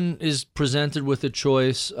 Someone is presented with a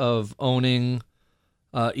choice of owning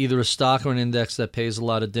either a stock or an index that pays a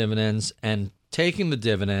lot of dividends and taking the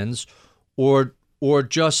dividends, or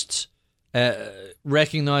just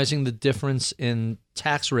recognizing the difference in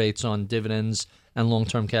tax rates on dividends and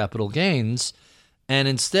long-term capital gains, and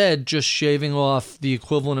instead just shaving off the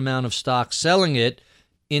equivalent amount of stock, selling it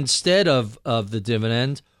instead of the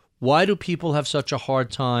dividend. Why do people have such a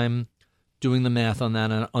hard time doing the math on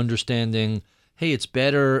that and understanding, hey, it's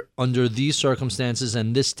better under these circumstances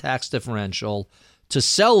and this tax differential to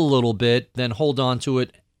sell a little bit than hold on to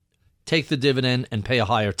it, take the dividend, and pay a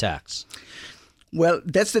higher tax? Well,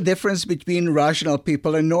 that's the difference between rational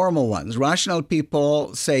people and normal ones. Rational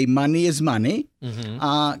people say money is money.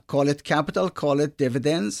 Call it capital, call it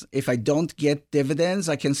dividends. If I don't get dividends,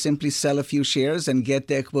 I can simply sell a few shares and get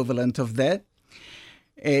the equivalent of that.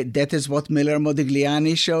 That is what Miller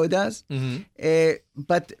Modigliani showed us.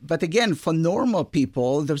 But again, for normal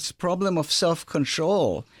people, this problem of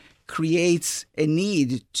self-control creates a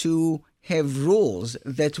need to have rules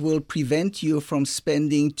that will prevent you from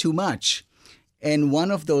spending too much. And one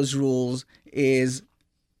of those rules is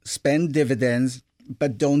spend dividends,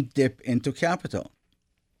 but don't dip into capital.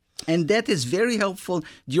 And that is very helpful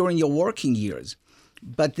during your working years.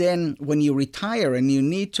 But then when you retire and you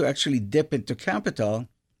need to actually dip into capital,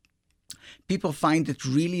 people find it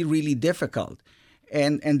really, really difficult.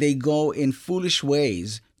 And they go in foolish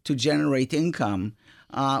ways to generate income,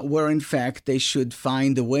 where in fact they should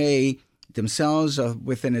find a way themselves or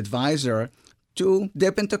with an advisor to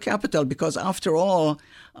dip into capital, because after all,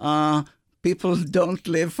 people don't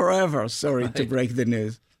live forever. Sorry to break the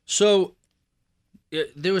news. So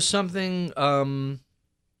there was something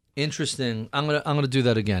interesting. I'm gonna do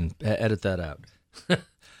that again. Edit that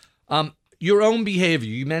out. Your own behavior.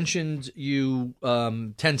 You mentioned you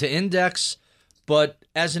tend to index, but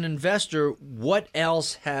as an investor, what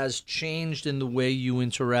else has changed in the way you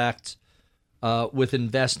interact with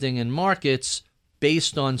investing in markets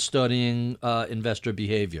based on studying investor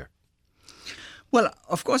behavior? Well,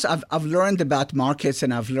 of course, I've learned about markets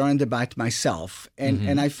and I've learned about myself.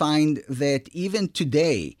 And I find that even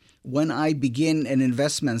today, when I begin an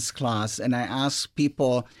investments class and I ask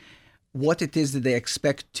people what it is that they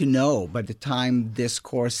expect to know by the time this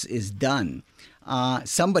course is done,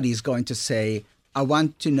 somebody's going to say, I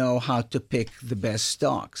want to know how to pick the best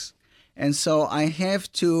stocks. And so I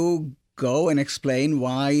have to go and explain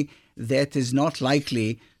why that is not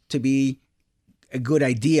likely to be a good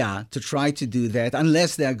idea to try to do that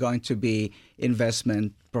unless they're going to be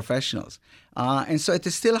investment professionals. And so it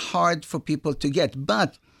is still hard for people to get.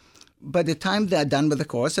 But by the time they're done with the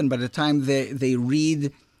course and by the time they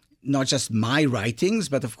read not just my writings,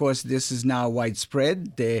 but of course this is now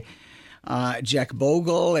widespread, Jack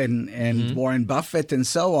Bogle and Warren Buffett and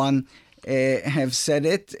so on have said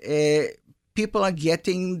it, people are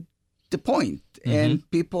getting the point. And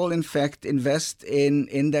people, in fact, invest in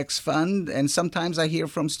index fund. And sometimes I hear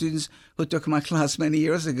from students who took my class many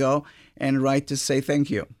years ago and write to say thank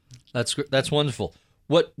you. That's wonderful.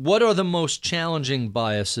 What are the most challenging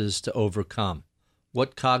biases to overcome?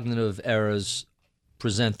 What cognitive errors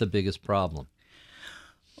present the biggest problem?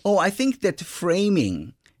 Oh, I think that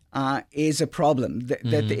framing is a problem.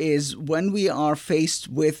 That is, when we are faced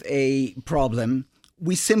with a problem,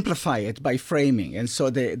 we simplify it by framing. And so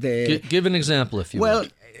give an example, if you will. Well,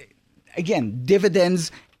 again,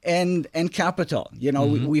 dividends and capital. You know,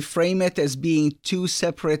 we frame it as being two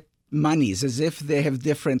separate monies, as if they have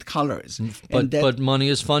different colors. But money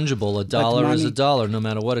is fungible. A dollar is a dollar, no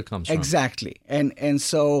matter what it comes from. Exactly. And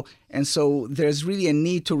so there's really a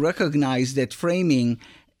need to recognize that framing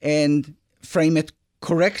and frame it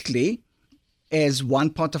correctly as one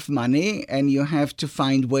pot of money, and you have to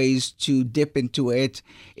find ways to dip into it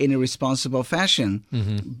in a responsible fashion.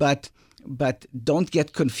 But don't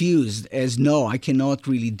get confused as, no, I cannot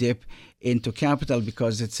really dip into capital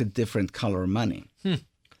because it's a different color money.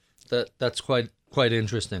 That's quite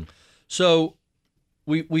interesting. So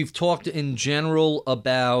we've talked in general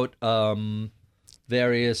about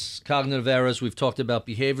various cognitive errors. We've talked about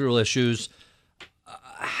behavioral issues.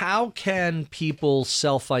 How can people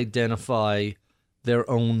self-identify their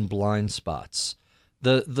own blind spots?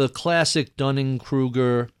 The classic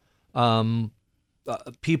Dunning-Kruger,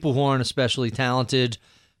 people who aren't especially talented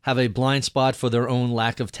have a blind spot for their own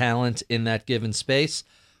lack of talent in that given space.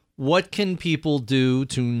 What can people do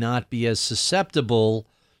to not be as susceptible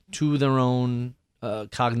to their own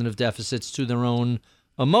cognitive deficits, to their own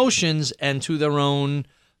emotions, and to their own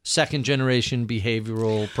second-generation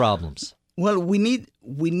behavioral problems? Well, we need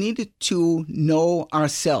to know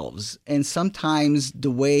ourselves, and sometimes the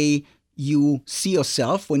way you see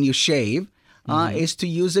yourself when you shave is to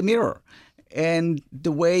use a mirror, and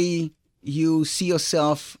the way you see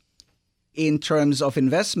yourself in terms of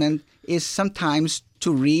investment is sometimes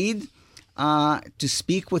to read, to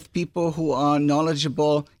speak with people who are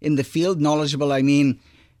knowledgeable in the field. Knowledgeable, I mean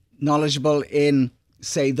knowledgeable in,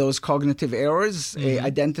 say, those cognitive errors,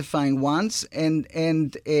 identifying ones, and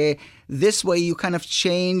this way you kind of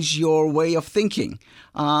change your way of thinking,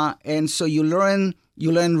 and so you learn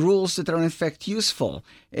rules that are in fact useful.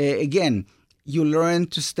 Again, you learn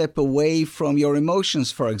to step away from your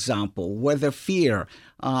emotions, for example, whether fear,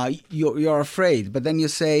 you're afraid, but then you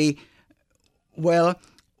say, well,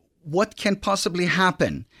 what can possibly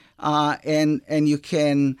happen? And you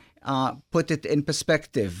can put it in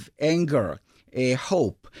perspective. Anger,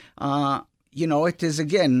 hope. It is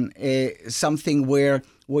again something where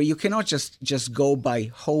you cannot just go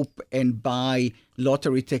by hope and buy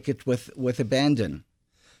lottery ticket with abandon.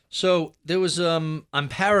 So there was, I'm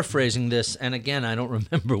paraphrasing this, and again, I don't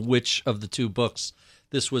remember which of the two books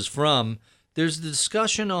this was from. There's the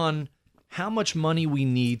discussion on how much money we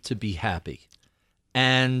need to be happy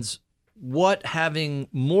and what having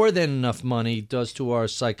more than enough money does to our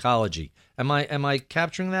psychology. Am I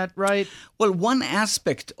capturing that right? Well, one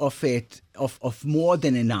aspect of it, of more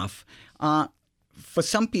than enough, for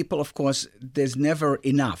some people, of course, there's never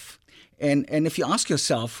enough. And if you ask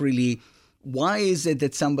yourself, really, why is it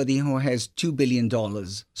that somebody who has $2 billion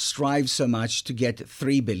strives so much to get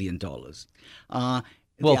 $3 billion?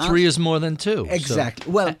 Well, 3 is more than 2. Exactly.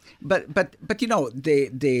 So. Well, but the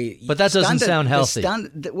but that doesn't sound healthy.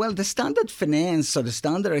 The standard finance or the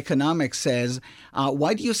standard economics says,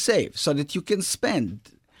 why do you save? So that you can spend.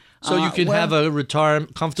 So you can have a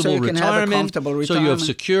comfortable retirement. So you have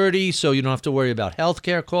security. So you don't have to worry about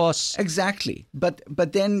healthcare costs. Exactly. But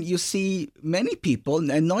then you see many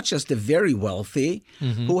people, and not just the very wealthy,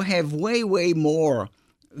 who have way, way more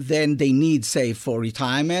than they need, say, for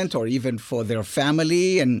retirement or even for their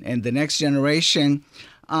family and the next generation,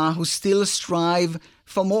 who still strive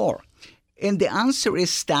for more. And the answer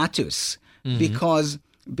is status, because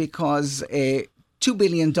 $2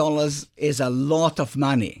 billion is a lot of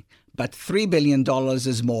money, but $3 billion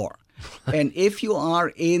is more. And if you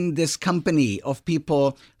are in this company of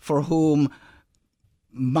people for whom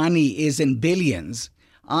money is in billions,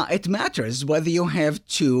 it matters whether you have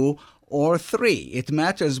 2 or 3. It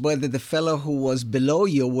matters whether the fellow who was below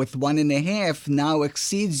you with 1.5 now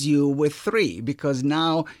exceeds you with 3, because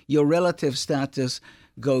now your relative status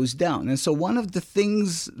goes down. And so one of the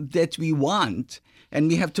things that we want, and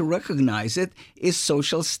we have to recognize it, is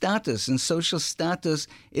social status. And social status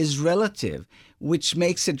is relative, which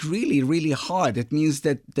makes it really, really hard. It means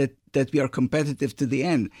that we are competitive to the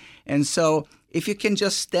end. And so if you can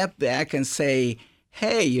just step back and say,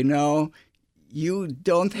 hey, you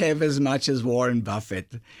don't have as much as Warren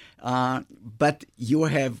Buffett, but you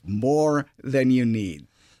have more than you need.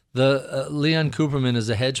 Leon Cooperman is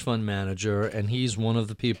a hedge fund manager, and he's one of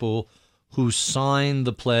the people who signed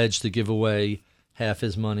the pledge to give away half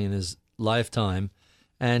his money in his lifetime,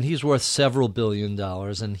 and he's worth several $1 billion.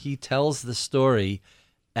 And he tells the story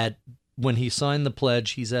when he signed the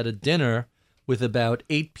pledge, he's at a dinner with about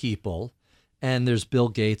 8 people, and there's Bill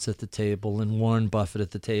Gates at the table and Warren Buffett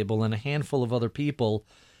at the table and a handful of other people.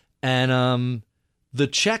 And the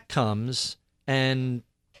check comes and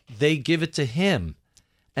they give it to him.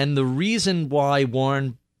 And the reason why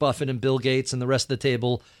Warren Buffett and Bill Gates and the rest of the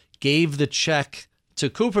table gave the check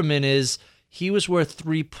to Cooperman is he was worth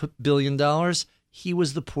 $3 billion. He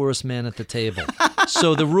was the poorest man at the table.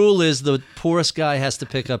 So the rule is the poorest guy has to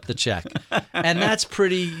pick up the check. And that's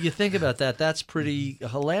pretty, you think about that, that's pretty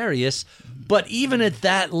hilarious. But even at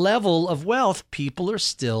that level of wealth, people are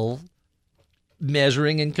still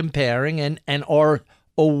measuring and comparing and are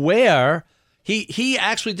aware. He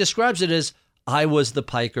actually describes it as, I was the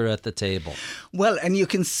piker at the table. Well, and you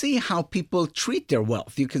can see how people treat their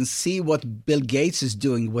wealth. You can see what Bill Gates is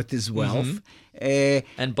doing with his wealth.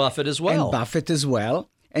 And Buffett as well.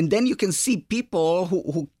 And then you can see people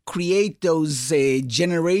who create those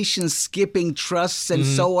generation-skipping trusts and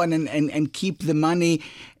so on and keep the money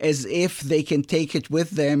as if they can take it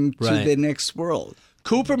with them to the next world.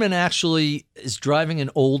 Cooperman actually is driving an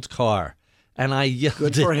old car, and I yelled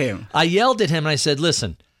Good for him. I yelled at him, and I said,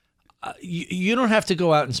 listen, you don't have to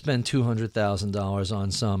go out and spend $200,000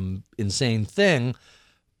 on some insane thing,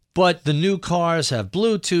 but the new cars have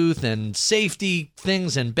Bluetooth and safety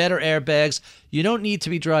things and better airbags. You don't need to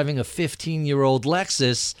be driving a 15-year-old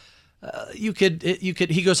Lexus. You could.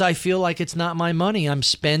 He goes, I feel like it's not my money. I'm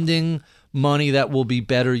spending money that will be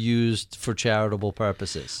better used for charitable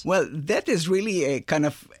purposes. Well, that is really a kind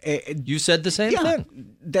of... You said the same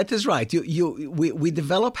thing. That is right. We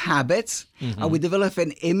develop habits. We develop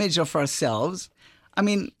an image of ourselves. I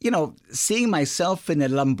mean, seeing myself in a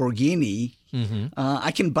Lamborghini,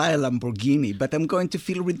 I can buy a Lamborghini, but I'm going to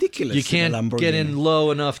feel ridiculous. You can't in a Lamborghini. get in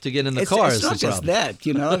low enough to get in the car. It's not just that,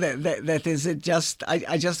 that is it.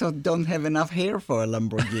 I just don't have enough hair for a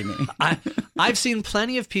Lamborghini. I've seen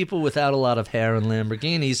plenty of people without a lot of hair in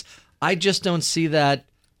Lamborghinis. I just don't see that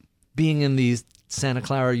being in the Santa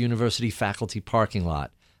Clara University faculty parking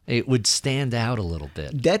lot. It would stand out a little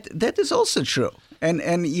bit. That is also true,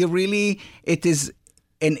 and you really, it is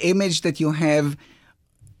an image that you have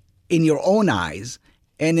in your own eyes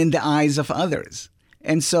and in the eyes of others.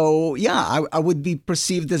 And so, I would be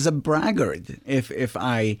perceived as a braggart if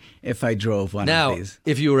I drove one of these.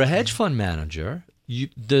 Now, if you were a hedge fund manager,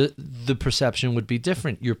 the perception would be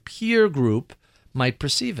different. Your peer group might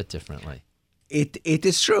perceive it differently. It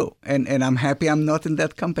is true, and I'm happy I'm not in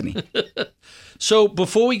that company. So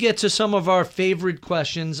before we get to some of our favorite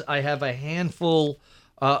questions, I have a handful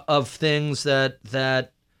of things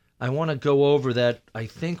that I want to go over that I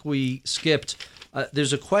think we skipped.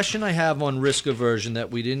 There's a question I have on risk aversion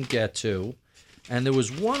that we didn't get to, and there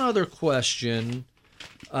was one other question.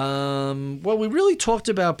 Well, we really talked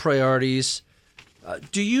about priorities.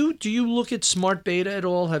 Do you look at smart beta at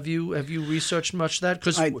all? Have you researched much of that?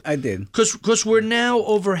 Cause I did. Because we're now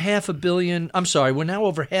over we're now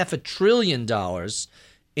over $500 billion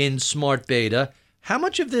in smart beta. How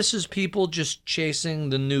much of this is people just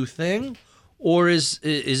chasing the new thing, or is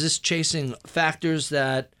this chasing factors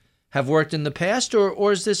that have worked in the past,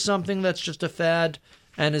 or is this something that's just a fad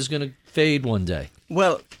and is going to fade one day?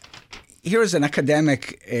 Well, here's an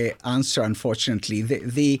academic answer. Unfortunately,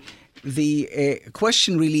 the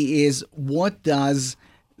question really is, what does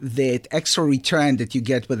that extra return that you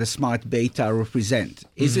get with a smart beta represent?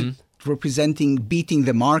 Is it representing beating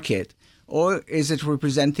the market, or is it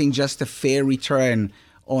representing just a fair return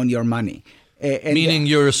on your money? Meaning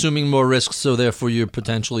you're assuming more risk, so therefore you're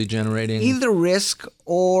potentially generating either risk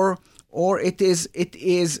or it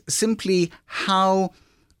is simply how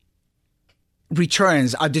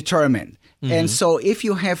returns are determined. And so if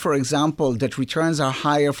you have, for example, that returns are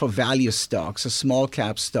higher for value stocks or small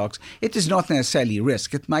cap stocks, it is not necessarily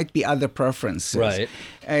risk. It might be other preferences. Right.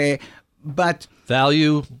 But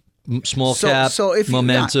value, small cap,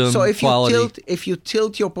 momentum, quality. If you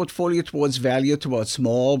tilt your portfolio towards value, towards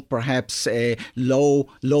small, perhaps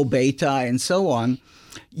low beta and so on,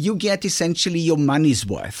 you get essentially your money's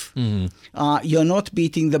worth. You're not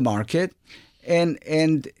beating the market.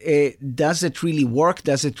 And does it really work?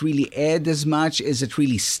 Does it really add as much? Is it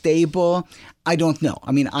really stable? I don't know.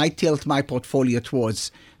 I mean, I tilt my portfolio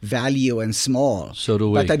towards value and small. So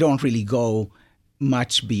do we. But I don't really go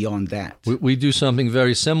much beyond that. We do something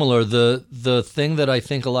very similar. The thing that I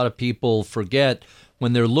think a lot of people forget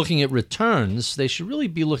when they're looking at returns, they should really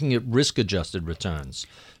be looking at risk-adjusted returns.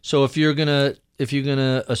 So if you're gonna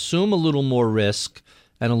assume a little more risk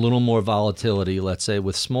and a little more volatility, let's say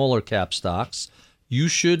with smaller cap stocks, you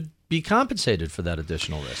should be compensated for that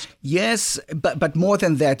additional risk. Yes, but more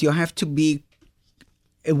than that, you have to be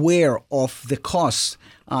aware of the costs.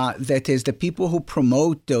 That is, the people who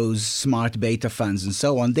promote those smart beta funds and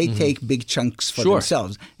so on, they take big chunks for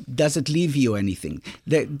themselves. Does it leave you anything?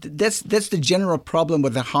 That's the general problem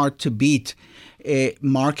with the hard-to-beat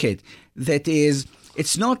market. That is,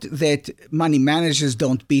 it's not that money managers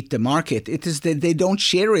don't beat the market. It is that they don't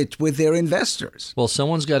share it with their investors. Well,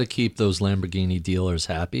 someone's got to keep those Lamborghini dealers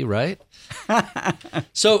happy, right?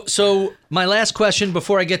 So my last question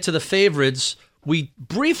before I get to the favorites, we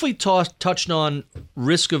briefly touched on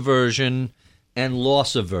risk aversion and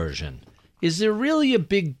loss aversion. Is there really a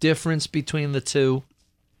big difference between the two?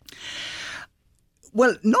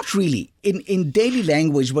 Well, not really. In daily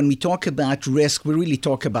language, when we talk about risk, we really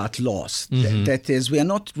talk about loss. That is, we are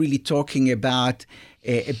not really talking about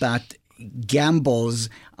gambles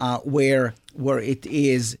where it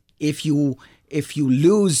is if you if you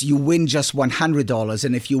lose, you win just $100,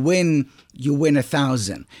 and if you win, you win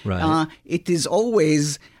 1,000. Right. It is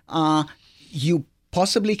always you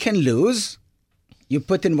possibly can lose. You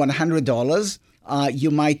put in $100.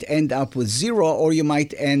 You might end up with zero, or you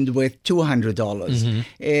might end with $200.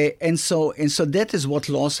 And so that is what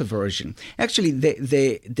loss aversion. Actually,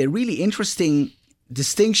 the really interesting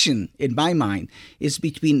distinction in my mind is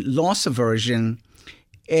between loss aversion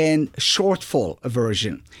and shortfall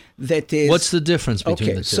aversion. That is, what's the difference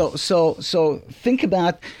between the two? So think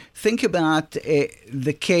about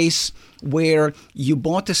the case where you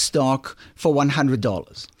bought a stock for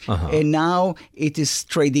 $100, and now it is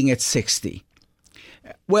trading at $60.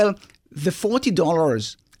 Well, the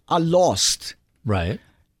 $40 are lost. Right.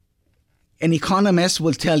 An economist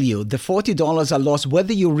will tell you the $40 are lost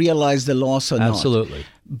whether you realize the loss or not. Absolutely.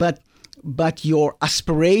 But your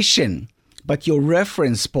aspiration, but your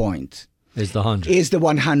reference point is the 100. Is the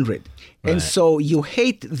 100. Right. And so you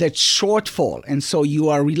hate that shortfall, and so you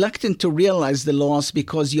are reluctant to realize the loss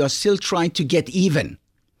because you are still trying to get even.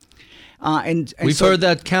 And we've heard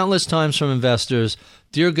that countless times from investors.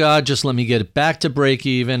 Dear God, just let me get it back to break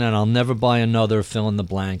even, and I'll never buy another fill in the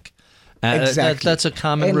blank. Exactly. That's a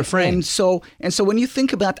common refrain. And so when you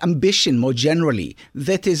think about ambition more generally,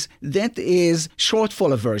 that is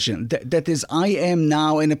shortfall aversion. That is, I am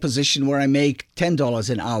now in a position where I make $10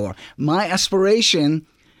 an hour. My aspiration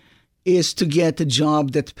is to get a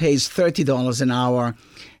job that pays $30 an hour.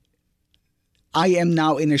 I am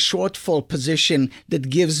now in a shortfall position that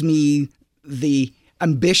gives me the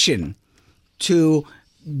ambition to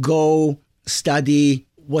go study,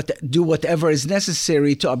 do whatever is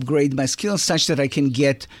necessary to upgrade my skills such that I can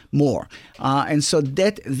get more. And so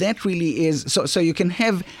that really is, so you can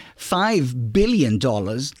have $5 billion,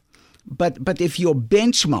 but if your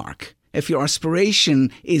benchmark, if your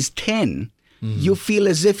aspiration is 10, you feel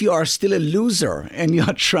as if you are still a loser and you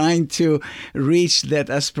are trying to reach that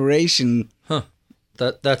aspiration. Huh.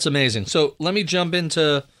 That's amazing. So let me jump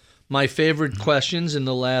into my favorite questions in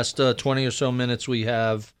the last 20 or so minutes we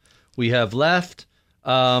have left.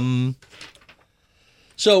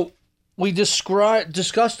 So we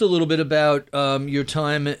discussed a little bit about your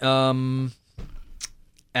time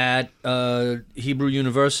at Hebrew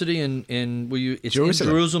University in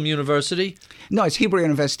Jerusalem University? No, it's Hebrew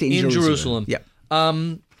University in Jerusalem. Yeah.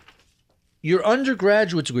 Your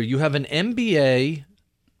undergraduate degree, you have an MBA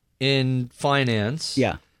in finance.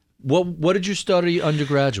 Yeah. What did you study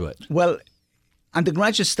undergraduate? Well,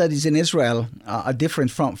 undergraduate studies in Israel are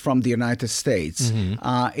different from the United States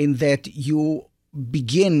in that you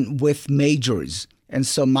begin with majors. And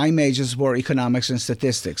so my majors were economics and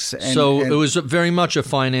statistics. And it was very much a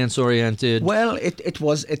finance-oriented. Well, it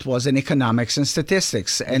was in economics and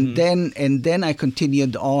statistics, and then I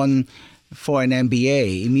continued on for an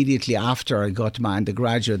MBA immediately after I got my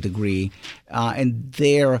undergraduate degree, and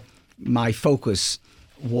there my focus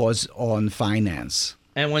was on finance.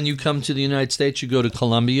 And when you come to the United States, you go to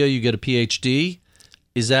Columbia, you get a PhD.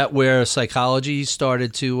 Is that where psychology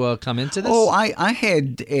started to come into this? Oh, I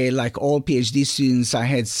had, like all PhD students, I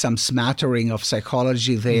had some smattering of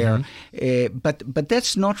psychology there, but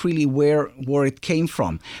that's not really where it came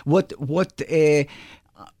from. What the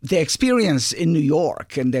experience in New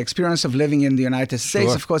York and the experience of living in the United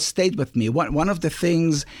States, of course, stayed with me. One of the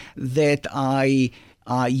things that I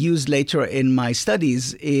used later in my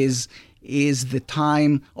studies is the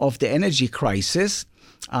time of the energy crisis.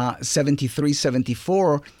 73,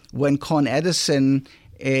 74, when Con Edison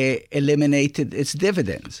eliminated its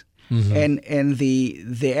dividends. And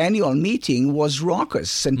the annual meeting was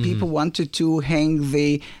raucous, and people wanted to hang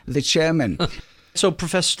the chairman. So,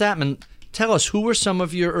 Professor Statman, tell us, who were some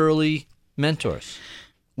of your early mentors?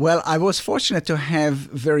 Well, I was fortunate to have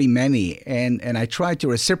very many, and I try to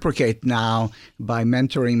reciprocate now by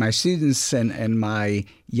mentoring my students and my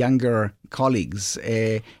younger colleagues.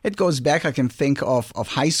 It goes back, I can think of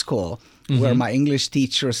high school, where my English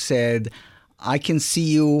teacher said, I can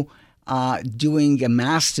see you doing a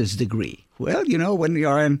master's degree. Well, when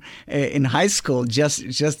you're in high school, just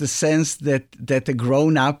the sense that a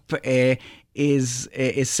grown-up is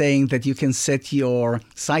saying that you can set your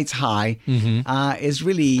sights high is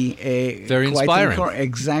really very inspiring.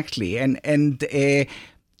 Exactly, and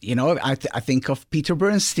I think of Peter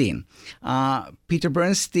Bernstein. Peter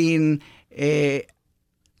Bernstein,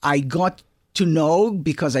 I got to know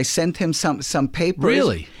because I sent him some papers.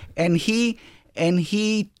 Really, and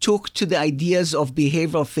he took to the ideas of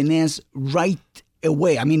behavioral finance right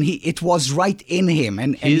away. I mean, it was right in him,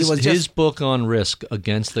 and his book on Risk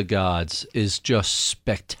Against the Gods is just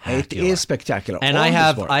spectacular. It is spectacular, and I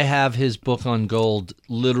have his book on gold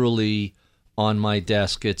literally on my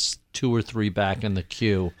desk. It's 2 or 3 back in the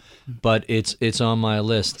queue, but it's on my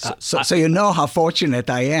list. So you know how fortunate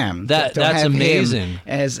I am to that's have amazing. him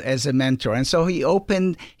as a mentor. And so he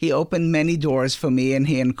opened many doors for me, and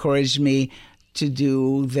he encouraged me to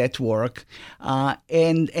do that work.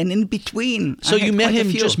 And in between, so you met him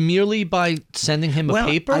few. just merely by sending him a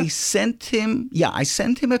paper? I sent him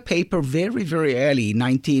a paper very, very early,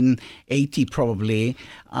 1980 probably.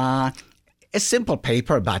 A simple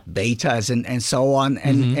paper about betas and so on,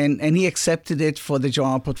 and he accepted it for the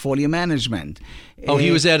journal Portfolio Management. Oh,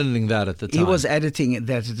 he was editing that at the time. He was editing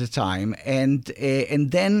that at the time, and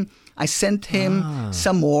then I sent him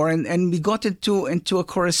some more, and we got into a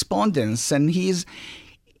correspondence, and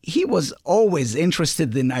he was always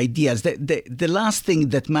interested in ideas. The last thing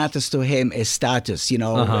that matters to him is status.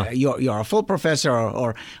 You're a full professor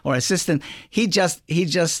or assistant. He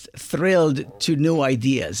just thrilled to new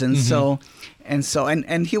ideas, and so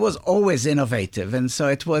he was always innovative, and so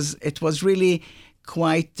it was really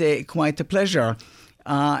quite a pleasure.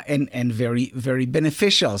 And very, very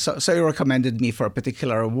beneficial. So he recommended me for a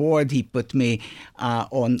particular award. He put me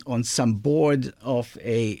on some board of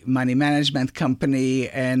a money management company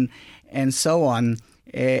and so on.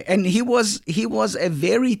 And he was a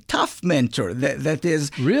very tough mentor. That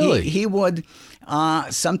is, really, he would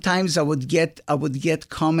sometimes I would get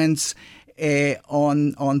comments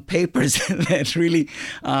on papers that really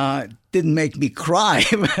didn't make me cry,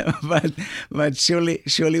 but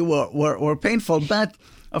surely were painful. But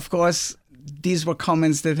of course, these were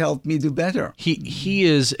comments that helped me do better. He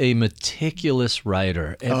is a meticulous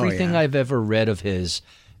writer. Everything I've ever read of his,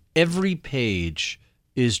 every page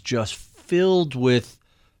is just filled with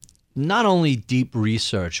not only deep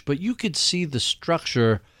research, but you could see the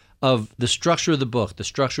structure of the book, the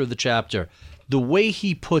structure of the chapter, the way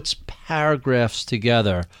he puts paragraphs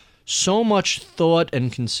together. So much thought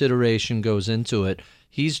and consideration goes into it.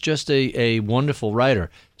 He's just a wonderful writer.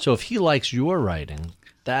 So if he likes your writing,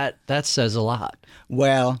 that says a lot.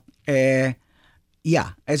 Well, as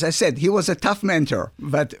I said, he was a tough mentor,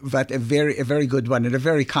 but a very good one and a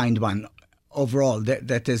very kind one overall.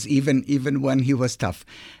 That is, even when he was tough.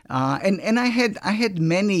 And I had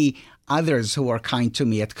many others who were kind to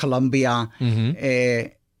me at Columbia.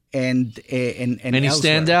 Mm-hmm. And Any elsewhere.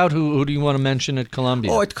 stand out? Who do you want to mention at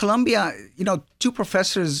Columbia? Oh, at Columbia, 2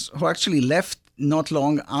 professors who actually left not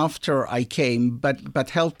long after I came, but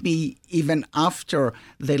helped me even after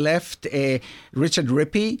they left. Richard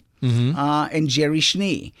Rippey and Jerry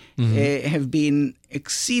Schnee have been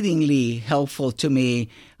exceedingly helpful to me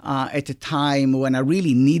at a time when I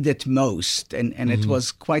really needed most, and it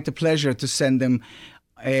was quite a pleasure to send them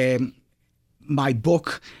my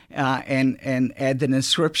book and add an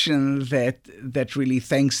inscription that really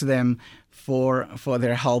thanks them for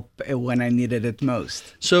their help when I needed it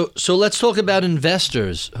most. So let's talk about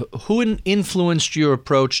investors. Who influenced your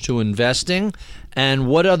approach to investing, and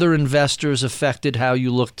what other investors affected how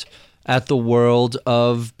you looked at the world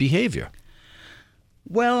of behavior?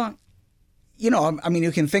 Well,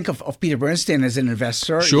 you can think of Peter Bernstein as an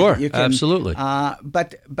investor. Sure, you can, absolutely.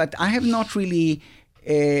 But I have not really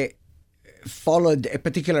followed a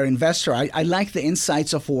particular investor. I like the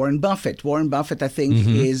insights of Warren Buffett. Warren Buffett, I think,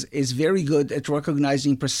 is very good at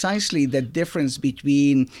recognizing precisely the difference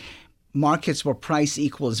between markets where price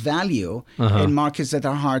equals value and markets that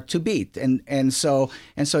are hard to beat. And so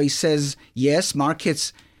he says, yes,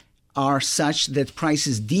 markets are such that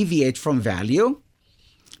prices deviate from value,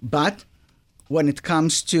 but when it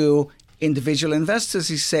comes to individual investors,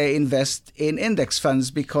 he say invest in index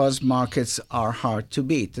funds because markets are hard to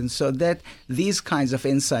beat. And so these kinds of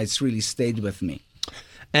insights really stayed with me.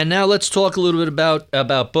 And now let's talk a little bit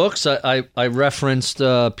about books. I referenced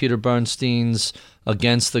Peter Bernstein's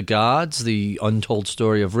Against the Gods, The Untold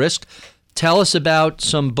Story of Risk. Tell us about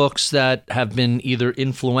some books that have been either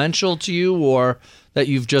influential to you or that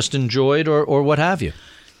you've just enjoyed or what have you.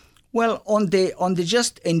 Well, on the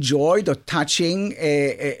just enjoyed or touching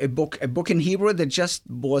a book in Hebrew that just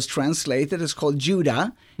was translated. It's called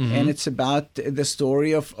Judah, and it's about the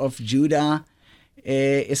story of Judah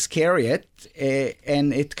Iscariot,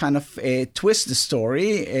 and it kind of twists the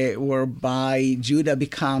story whereby Judah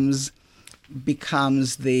becomes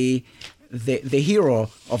the hero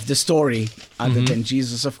of the story, other than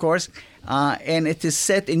Jesus, of course. And it is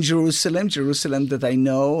set in Jerusalem that I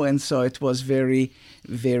know, and so it was very,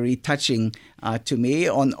 very touching to me.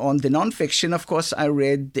 On the nonfiction, of course, I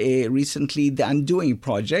read recently The Undoing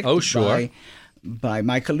Project by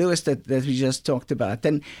Michael Lewis that we just talked about.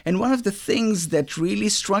 And one of the things that really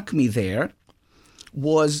struck me there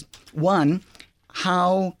was, one,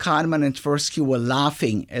 how Kahneman and Tversky were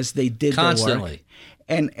laughing as they did Constantly. their work.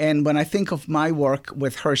 And when I think of my work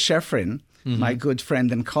with Hersh Shefrin, my good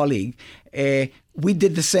friend and colleague, we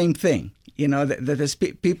did the same thing. You know,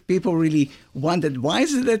 people really wondered, why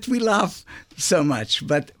is it that we laugh so much?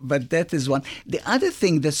 But that is one. The other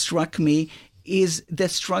thing that struck me is the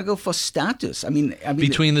struggle for status. I mean,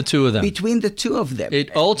 between the two of them. Between the two of them.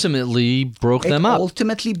 It ultimately broke them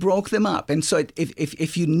up. And so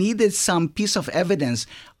if you needed some piece of evidence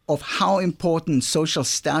of how important social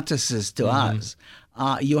status is to us,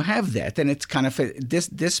 you have that. And it's kind of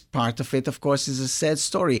this part of it, of course, is a sad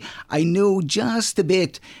story. I knew just a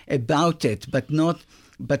bit about it, but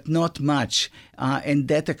not much. And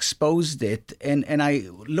that exposed it. And I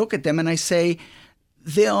look at them and I say,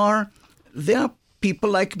 they are people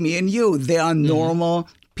like me and you. They are normal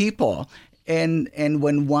people. And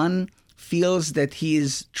when one feels that he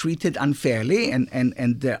is treated unfairly,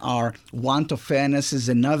 and there are want of fairness is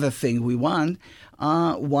another thing we want,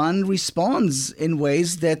 one responds in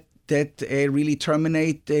ways that really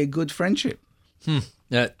terminate a good friendship.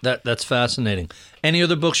 That's fascinating. Any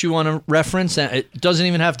other books you want to reference? It doesn't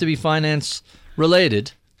even have to be finance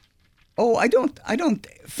related. Oh, I don't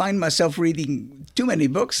find myself reading too many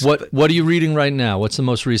books. What are you reading right now? What's the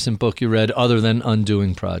most recent book you read other than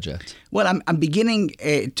Undoing Project? Well, I'm beginning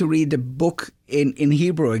to read a book in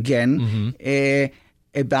Hebrew again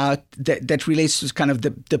about that relates to kind of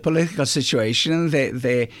the political situation,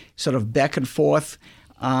 the sort of back and forth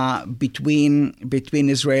between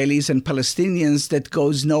Israelis and Palestinians that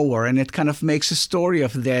goes nowhere, and it kind of makes a story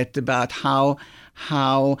of that about how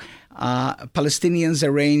Palestinians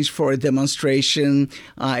arrange for a demonstration.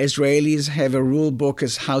 Israelis have a rule book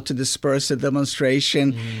as how to disperse a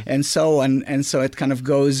demonstration, and so on. And so it kind of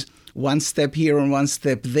goes one step here and one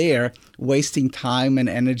step there, wasting time and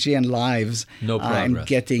energy and lives. No progress. And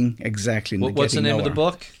getting exactly. What's the name of the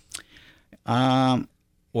book?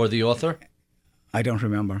 Or the author? I don't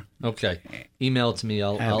remember. Okay. Email it to me.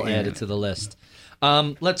 I'll add it to the list.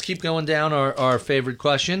 Let's keep going down our favorite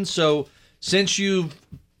questions. So since you've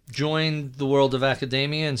joined the world of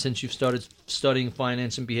academia and since you've started studying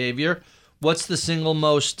finance and behavior, what's the single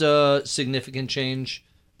most significant change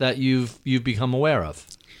that you've become aware of?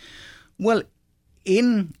 Well,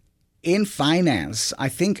 in finance, I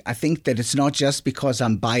think that it's not just because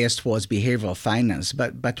I'm biased towards behavioral finance,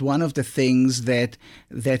 but one of the things that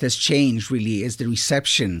has changed really is the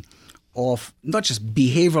reception of not just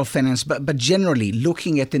behavioral finance, but generally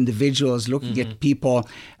looking at individuals, looking at people,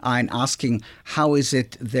 and asking how is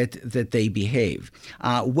it that they behave.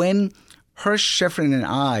 When Hersh Shefrin and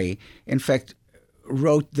I, in fact,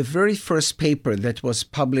 wrote the very first paper that was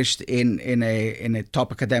published in a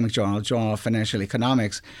top academic Journal of Financial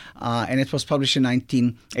Economics, and it was published in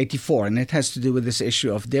 1984, and it has to do with this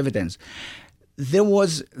issue of dividends. There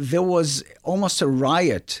was almost a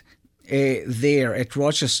riot there at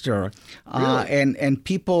Rochester, really? and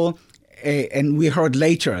people, and we heard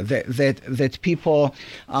later that people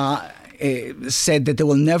said that they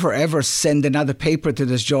will never ever send another paper to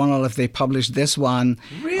this journal if they publish this one.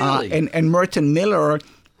 Really? And Merton Miller,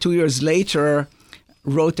 2 years later,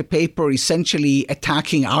 wrote a paper essentially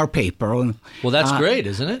attacking our paper. Well, that's great,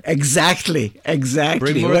 isn't it? Exactly.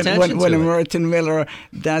 Bring more attention when to it. Merton Miller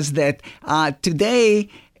does that. Today,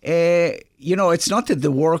 it's not that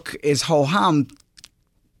the work is ho-hum.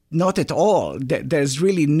 Not at all. There's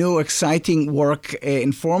really new, exciting work,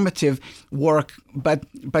 informative work,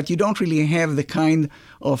 but you don't really have the kind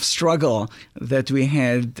of struggle that we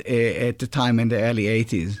had at the time in the early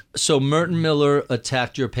 80s. So Merton Miller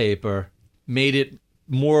attacked your paper, made it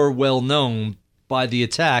more well-known by the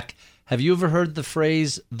attack. Have you ever heard the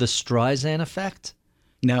phrase, the Streisand effect?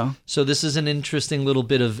 No. So this is an interesting little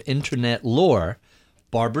bit of internet lore.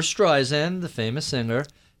 Barbra Streisand, the famous singer,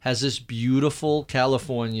 has this beautiful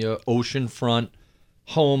California oceanfront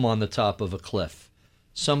home on the top of a cliff.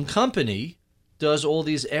 Some company does all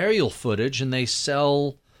these aerial footage, and they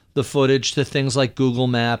sell the footage to things like Google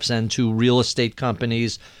Maps and to real estate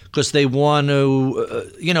companies because they want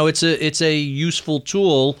to, it's a useful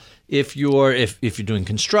tool if you're doing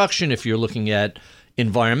construction, if you're looking at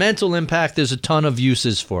environmental impact. There's a ton of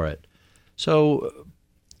uses for it. So,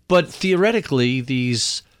 but theoretically,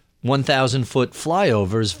 these 1,000-foot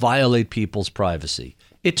flyovers violate people's privacy.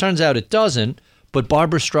 It turns out it doesn't, but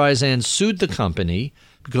Barbra Streisand sued the company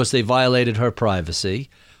because they violated her privacy.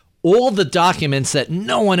 All the documents that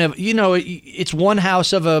no one ever, it's one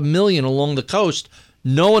house of 1 million along the coast.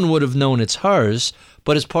 No one would have known it's hers,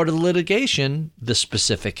 but as part of the litigation, the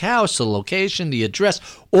specific house, the location, the address,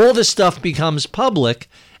 all this stuff becomes public.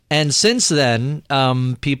 And since then,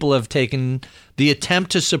 people have taken the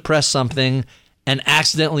attempt to suppress something and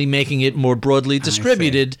accidentally making it more broadly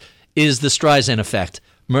distributed is the Streisand effect.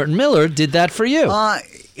 Merton Miller did that for you.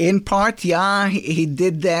 In part, yeah, he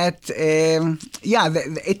did that.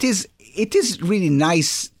 It is really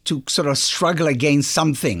nice to sort of struggle against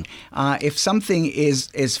something. If something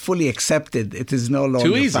is fully accepted, it is no longer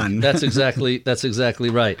too easy. Fun. That's exactly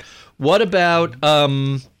right. What about?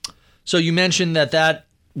 So you mentioned that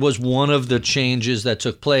was one of the changes that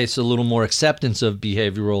took place. A little more acceptance of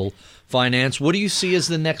behavioral finance. What do you see as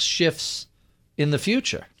the next shifts in the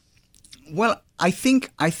future? Well, I think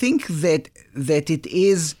that it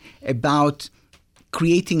is about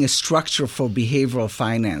creating a structure for behavioral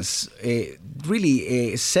finance.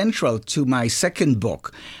 Really central to my second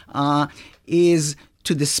book is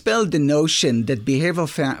to dispel the notion that behavioral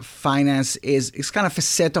finance is kind of a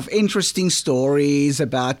set of interesting stories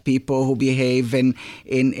about people who behave in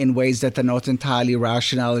ways that are not entirely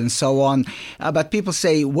rational and so on. But people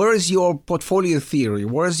say, where is your portfolio theory?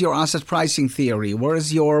 Where is your asset pricing theory? Where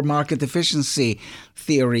is your market efficiency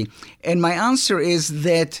theory? And my answer is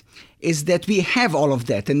that we have all of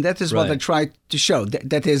that, and that is what I try to show.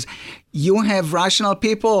 That is, you have rational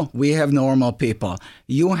people, we have normal people.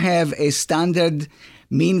 You have a standard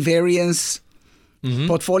mean variance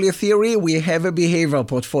portfolio theory, we have a behavioral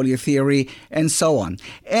portfolio theory, and so on.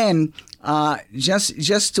 And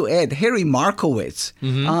just to add, Harry Markowitz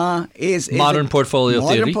is modern portfolio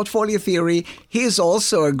theory. Modern portfolio theory. He is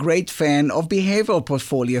also a great fan of behavioral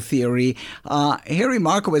portfolio theory. Harry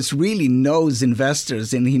Markowitz really knows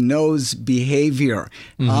investors and he knows behavior,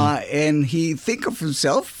 and he thinks of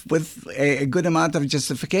himself with a good amount of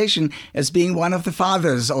justification as being one of the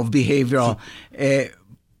fathers of behavioral.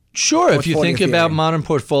 Sure, if you think about modern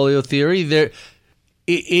portfolio theory,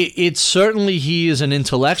 it's certainly he is an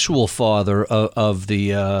intellectual father of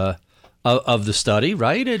the study,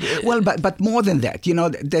 right? Well, but more than that,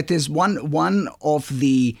 that is one of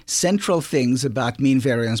the central things about mean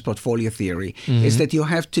variance portfolio theory is that you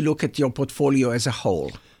have to look at your portfolio as a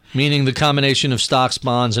whole. Meaning the combination of stocks,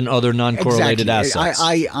 bonds, and other non-correlated assets.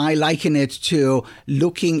 I liken it to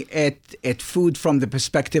looking at food from the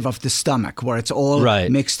perspective of the stomach, where it's all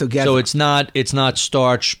mixed together. So it's not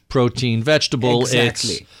starch, protein, vegetable.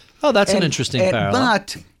 Exactly. That's an interesting parallel.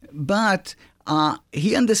 But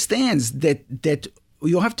he understands that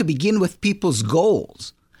you have to begin with people's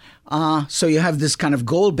goals. So you have this kind of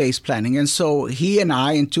goal-based planning. And so he and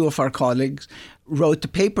I and two of our colleagues wrote a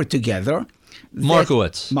paper together.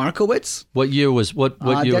 Markowitz. What year was year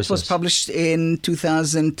that was published in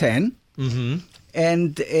 2010,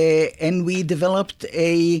 and we developed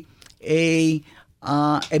a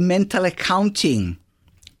mental accounting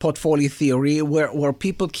portfolio theory where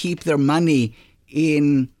people keep their money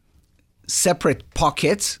in separate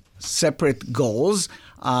pockets, separate goals.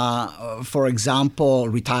 For example,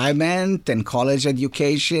 retirement and college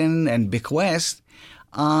education and bequest,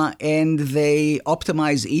 and they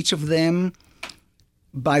optimize each of them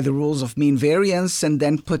by the rules of mean variance and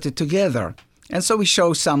then put it together. And so we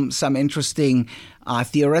show some interesting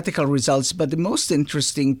theoretical results, but the most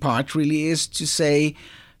interesting part really is to say,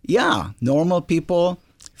 normal people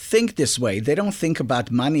think this way. They don't think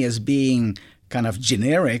about money as being kind of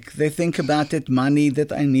generic. They think about it, money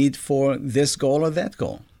that I need for this goal or that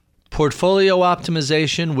goal. Portfolio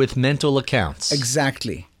optimization with mental accounts.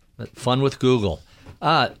 Exactly. Fun with Google.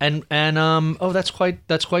 That's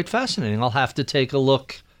quite fascinating. I'll have to take a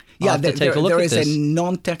look. There is a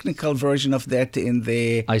non-technical version of that in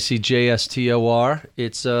the... I see JSTOR.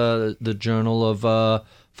 It's the Journal of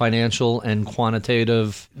Financial and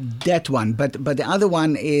Quantitative. That one, but the other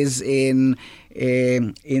one is in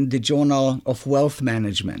the Journal of Wealth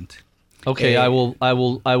Management. Okay, I will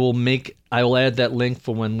add that link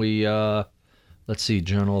for when we. Let's see,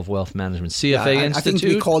 Journal of Wealth Management, CFA Institute. I think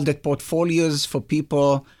we called it portfolios for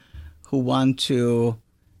people who want to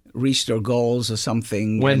reach their goals or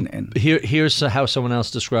something. Here's how someone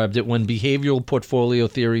else described it: when behavioral portfolio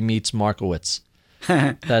theory meets Markowitz.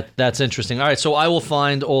 That's interesting. All right, so I will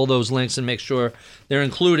find all those links and make sure they're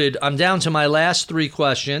included. I'm down to my last three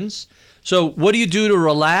questions. So, what do you do to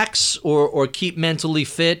relax or keep mentally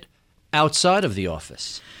fit outside of the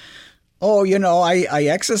office? Oh, I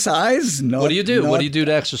exercise. What do you do? What do you do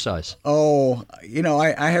to exercise? Oh,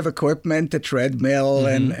 I have equipment, a treadmill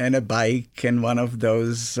and a bike and one of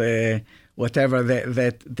those, whatever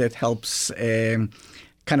that helps, kind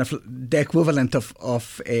of the equivalent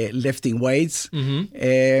of lifting weights.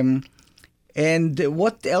 And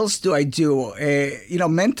what else do I do?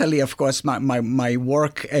 Mentally, of course, my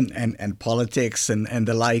work and politics and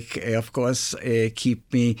the like, of course,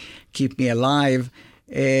 keep me alive.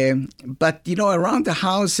 But around the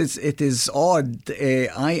house, it is odd.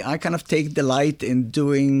 I kind of take delight in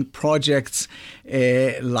doing projects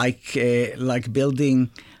like building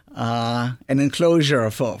an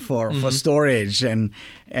enclosure for storage and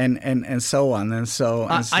so on and so.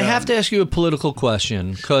 I have to ask you a political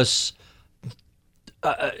question because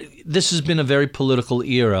this has been a very political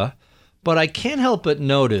era, but I can't help but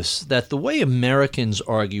notice that the way Americans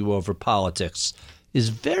argue over politics is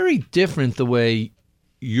very different the way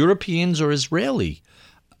Europeans or Israeli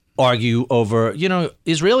argue over,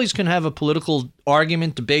 Israelis can have a political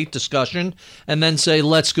argument, debate, discussion, and then say,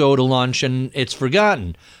 let's go to lunch, and it's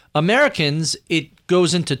forgotten. Americans, it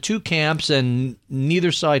goes into two camps, and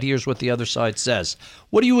neither side hears what the other side says.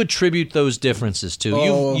 What do you attribute those differences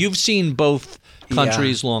to? You've seen both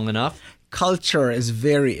countries long enough. Culture is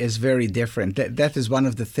very different. That is one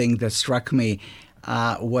of the things that struck me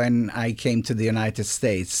when I came to the United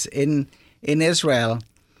States. In Israel,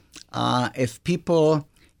 if people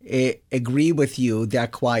agree with you, they're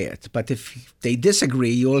quiet. But if they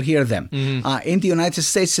disagree, you will hear them. Mm-hmm. In the United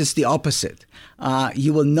States, it's the opposite.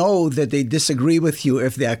 You will know that they disagree with you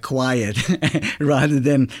if they're quiet, rather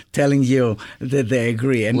than telling you that they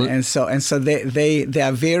agree. And so they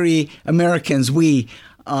are very Americans. We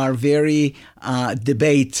are very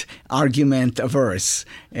debate, argument averse.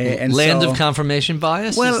 Land of confirmation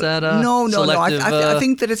bias? Well, is that no. selective, I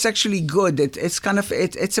think that it's actually good. It's kind of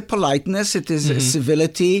it's a politeness. It is a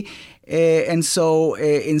civility. And so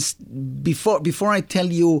before I tell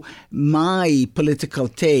you my political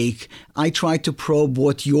take, I try to probe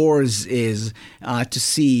what yours is to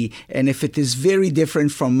see. And if it is very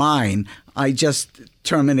different from mine, I just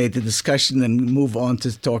terminate the discussion and move on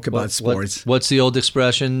to talk about sports. What's the old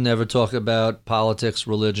expression? Never talk about politics,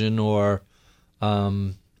 religion, or I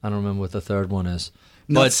don't remember what the third one is.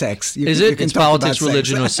 Not sex. It's politics,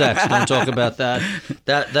 religion, or sex. Don't talk about that.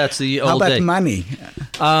 That's the old day. How about money?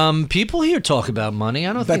 People here talk about money.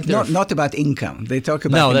 I don't think not about income. They talk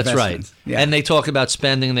about that's investments. right. Yeah. And they talk about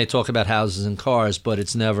spending, and they talk about houses and cars, but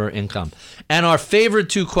it's never income. And our favorite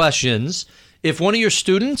two questions: if one of your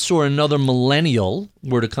students or another millennial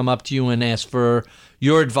were to come up to you and ask for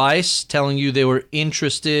your advice, telling you they were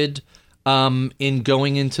interested in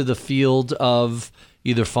going into the field of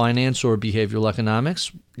either finance or behavioral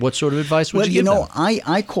economics, what sort of advice would you give them?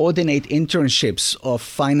 I coordinate internships of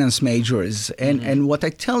finance majors, and what I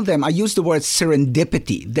tell them, I use the word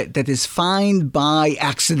serendipity, that is found by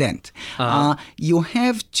accident. You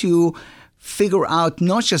have to figure out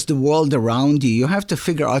not just the world around you, you have to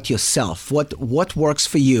figure out yourself, what works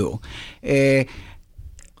for you. And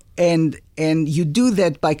you do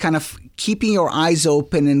that by kind of keeping your eyes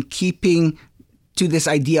open and keeping to this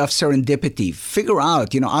idea of serendipity. Figure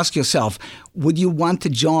out, ask yourself, would you want a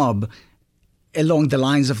job along the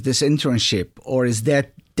lines of this internship, or is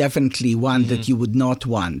that definitely one that you would not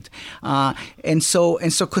want? And so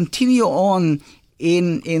continue on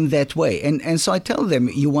in that way. And so I tell them,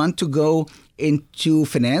 you want to go into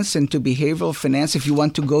finance, into behavioral finance, if you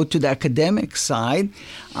want to go to the academic side,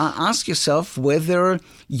 ask yourself whether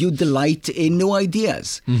you delight in new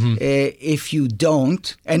ideas. If you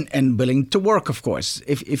don't, and willing to work, of course,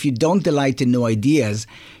 if you don't delight in new ideas,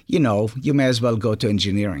 you may as well go to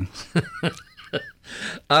engineering.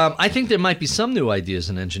 I think there might be some new ideas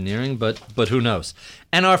in engineering, but who knows?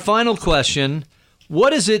 And our final question,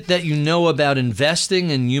 what is it that you know about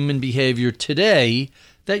investing and human behavior today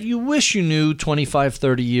that you wish you knew 25,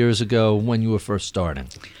 30 years ago when you were first starting?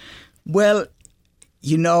 Well,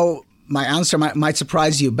 my answer might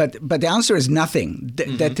surprise you, but the answer is nothing.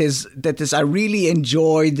 That is, I really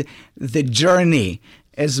enjoyed the journey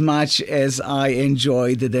as much as I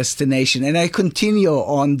enjoy the destination, and I continue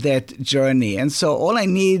on that journey. And so all I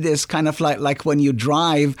need is kind of like when you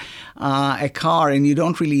drive a car, and you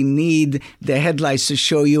don't really need the headlights to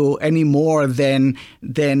show you any more than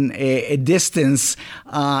a distance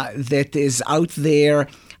that is out there.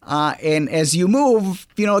 And as you move,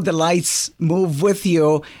 the lights move with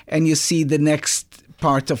you, and you see the next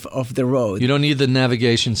part of the road. You don't need the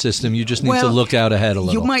navigation system. You just need to look out ahead a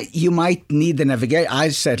little. You might need the navigation. I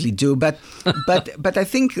certainly do, but I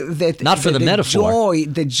think that not for the metaphor.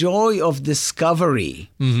 The joy of discovery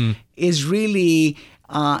is really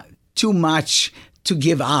too much to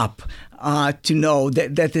give up. To know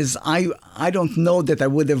that is, I don't know that I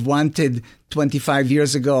would have wanted 25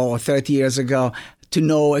 years ago or 30 years ago to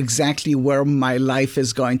know exactly where my life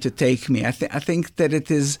is going to take me. I think that it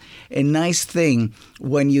is a nice thing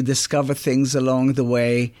when you discover things along the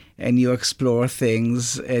way and you explore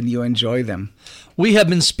things and you enjoy them. We have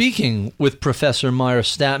been speaking with Professor Meir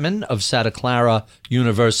Statman of Santa Clara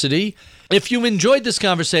University. If you enjoyed this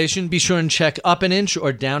conversation, be sure and check Up an Inch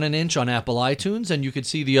or Down an Inch on Apple iTunes, and you could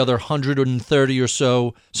see the other 130 or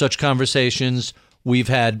so such conversations we've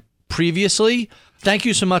had previously. Thank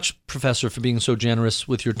you so much, Professor, for being so generous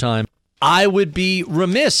with your time. I would be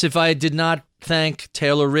remiss if I did not thank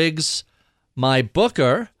Taylor Riggs, my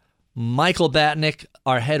booker, Michael Batnick,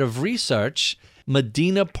 our head of research,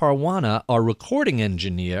 Medina Parwana, our recording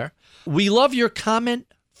engineer. We love your comment,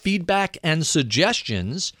 feedback, and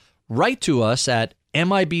suggestions. Write to us at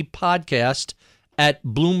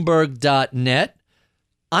mibpodcast@bloomberg.net.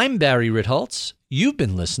 I'm Barry Ritholtz. You've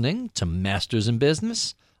been listening to Masters in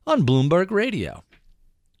Business on Bloomberg Radio.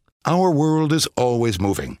 Our world is always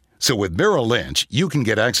moving. So with Merrill Lynch, you can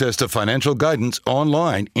get access to financial guidance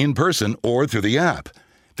online, in person, or through the app.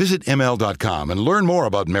 Visit ML.com and learn more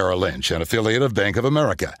about Merrill Lynch, an affiliate of Bank of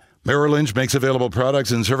America. Merrill Lynch makes available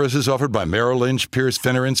products and services offered by Merrill Lynch, Pierce,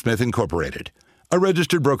 Fenner & Smith Incorporated, a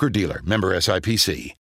registered broker-dealer, member SIPC.